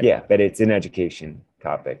 Yeah, but it's an education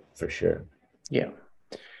topic for sure. Yeah.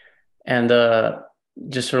 And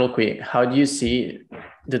just real quick, how do you see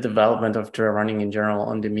the development of trail running in general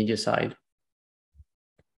on the media side?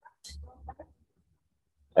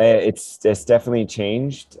 It's definitely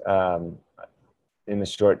changed. In the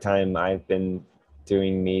short time I've been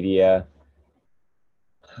doing media,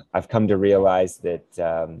 I've come to realize that,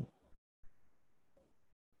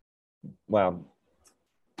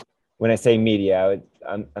 when I say media,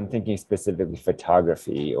 I'm thinking specifically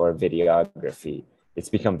photography or videography. It's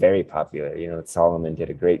become very popular. Salomon did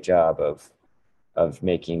a great job of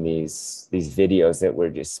making these videos that were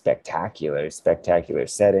just spectacular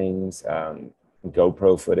settings,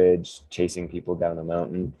 GoPro footage, chasing people down a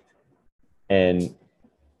mountain. And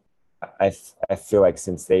I feel like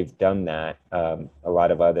since they've done that, a lot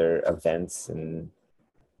of other events and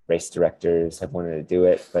race directors have wanted to do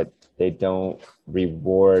it, but they don't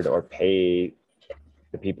reward or pay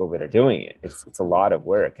the people that are doing it. It's a lot of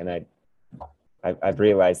work. And I've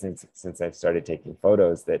realized since I've started taking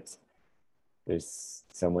photos that there's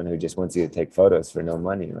someone who just wants you to take photos for no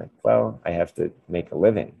money. Like, well, I have to make a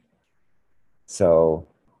living. So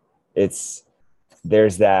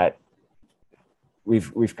there's that.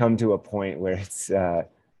 We've come to a point where it's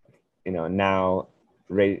now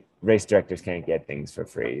race directors can't get things for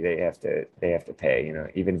free. They have to pay.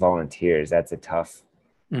 Even volunteers. That's a tough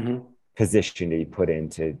position to be put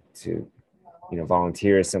into.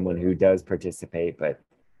 Volunteer is someone who does participate, but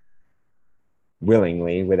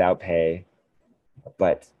willingly without pay.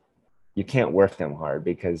 But you can't work them hard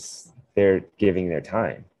because they're giving their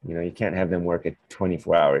time. You can't have them work a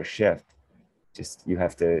 24-hour shift. Just you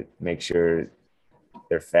have to make sure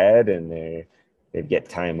they're fed and they get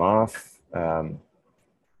time off.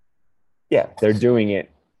 They're doing it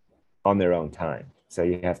on their own time. So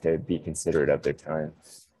you have to be considerate of their time.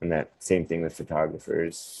 And that same thing with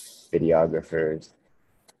photographers, videographers,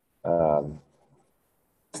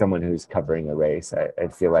 someone who's covering a race. I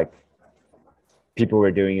feel like people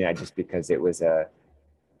were doing that just because it was a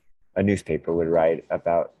newspaper would write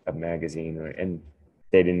about a magazine, and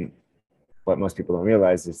they didn't. What most people don't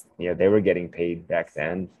realize is, they were getting paid back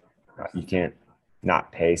then. You can't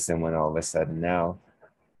not pay someone all of a sudden now,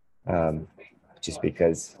 just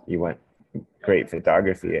because you want great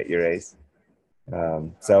photography at your race.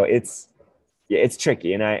 So it's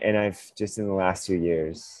tricky, and I've just in the last few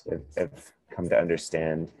years I've come to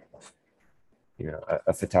understand,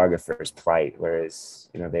 a photographer's plight. Whereas,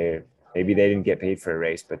 maybe they didn't get paid for a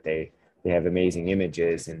race, but they have amazing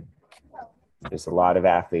images, and there's a lot of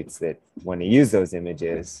athletes that want to use those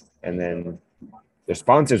images, and then their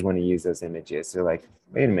sponsors want to use those images. They're like,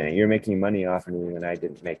 wait a minute, you're making money off of me when I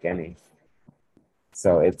didn't make any.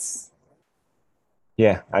 So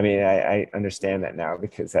I understand that now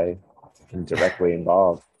because can directly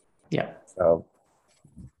involve. Yeah. So,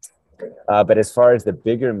 but as far as the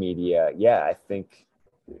bigger media, yeah, I think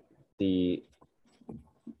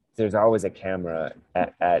there's always a camera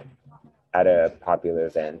at a popular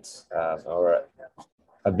event, or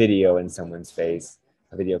a video in someone's face,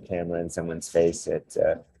 a video camera in someone's face at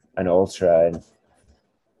an ultra, and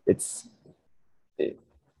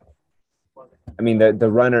I mean, the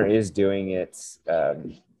runner is doing it,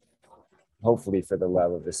 hopefully for the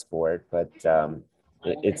love of the sport, but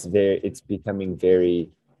it's becoming very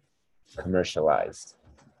commercialized.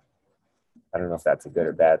 I don't know if that's a good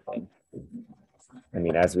or bad thing. I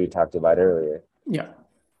mean, as we talked about earlier, yeah,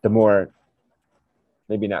 the more,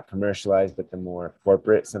 maybe not commercialized, but the more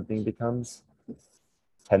corporate something becomes,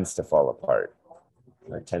 tends to fall apart,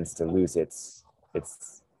 or tends to lose its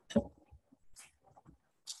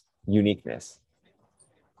uniqueness.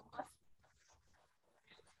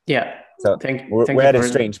 Yeah. So we're at a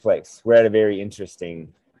strange place. We're at a very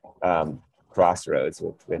interesting crossroads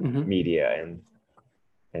with media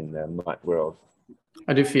and the MUT world.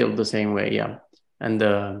 I do feel the same way, yeah. And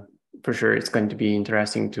for sure, it's going to be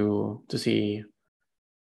interesting to see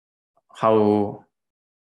how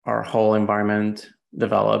our whole environment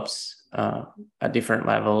develops at different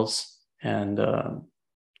levels. And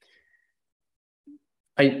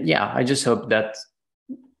I just hope that,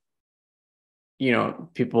 you know,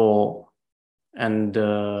 people, and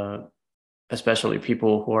especially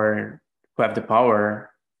people who have the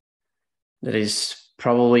power, that is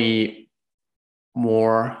probably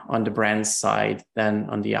more on the brand side than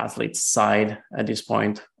on the athlete's side at this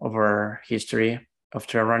point of our history of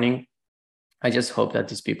trail running. I just hope that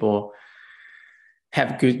these people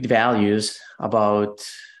have good values about,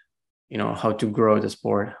 you know, how to grow the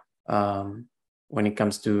sport when it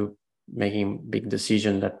comes to making big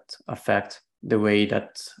decisions that affect the way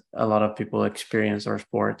that a lot of people experience our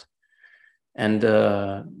sport, and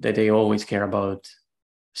that they always care about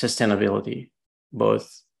sustainability,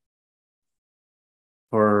 both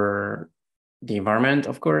for the environment,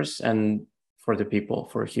 of course, and for the people,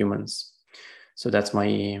 for humans. So that's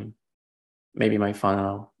maybe my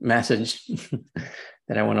final message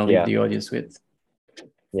that I want to leave the audience with.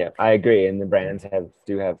 Yeah, I agree. And the brands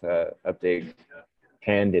do have a big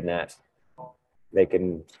hand in that. They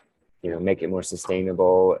can, you know, make it more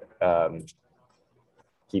sustainable,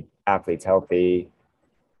 keep athletes healthy,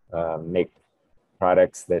 make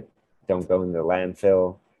products that don't go into the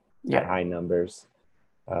landfill at high numbers.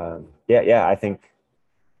 I think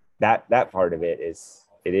that part of it is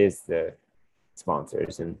the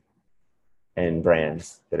sponsors and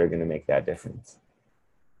brands that are going to make that difference.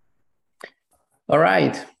 All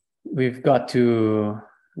right, we've got to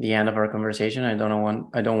the end of our conversation. I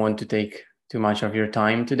don't want to take too much of your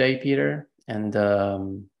time today, Peter, and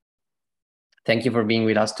thank you for being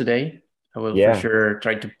with us today. I will for sure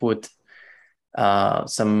try to put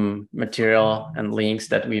some material and links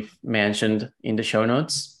that we've mentioned in the show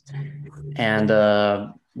notes. And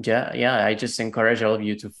I just encourage all of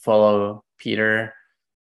you to follow Peter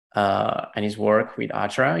and his work with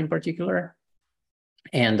Atra in particular,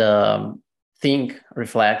 and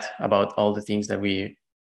reflect about all the things that we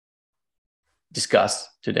discussed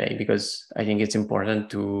today, because I think it's important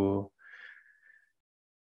to,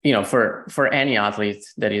 you know, for any athlete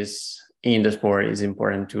that is in the sport, it's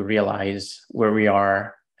important to realize where we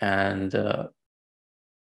are, and the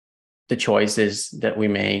choices that we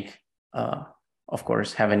make, of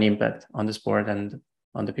course, have an impact on the sport and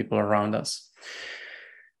on the people around us.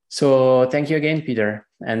 So thank you again, Peter,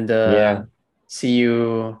 and see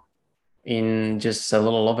you in just a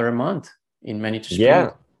little over a month in Manitou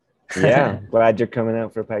Street. Glad you're coming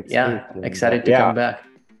out for Pikes Peak. Excited to come back.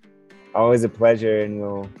 Always a pleasure, and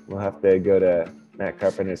we'll have to go to Matt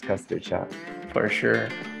Carpenter's custard shop for sure.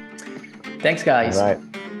 Thanks, guys. All right,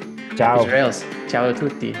 ciao. Happy trails. Ciao a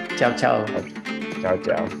tutti. Ciao ciao. Ciao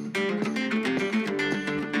ciao.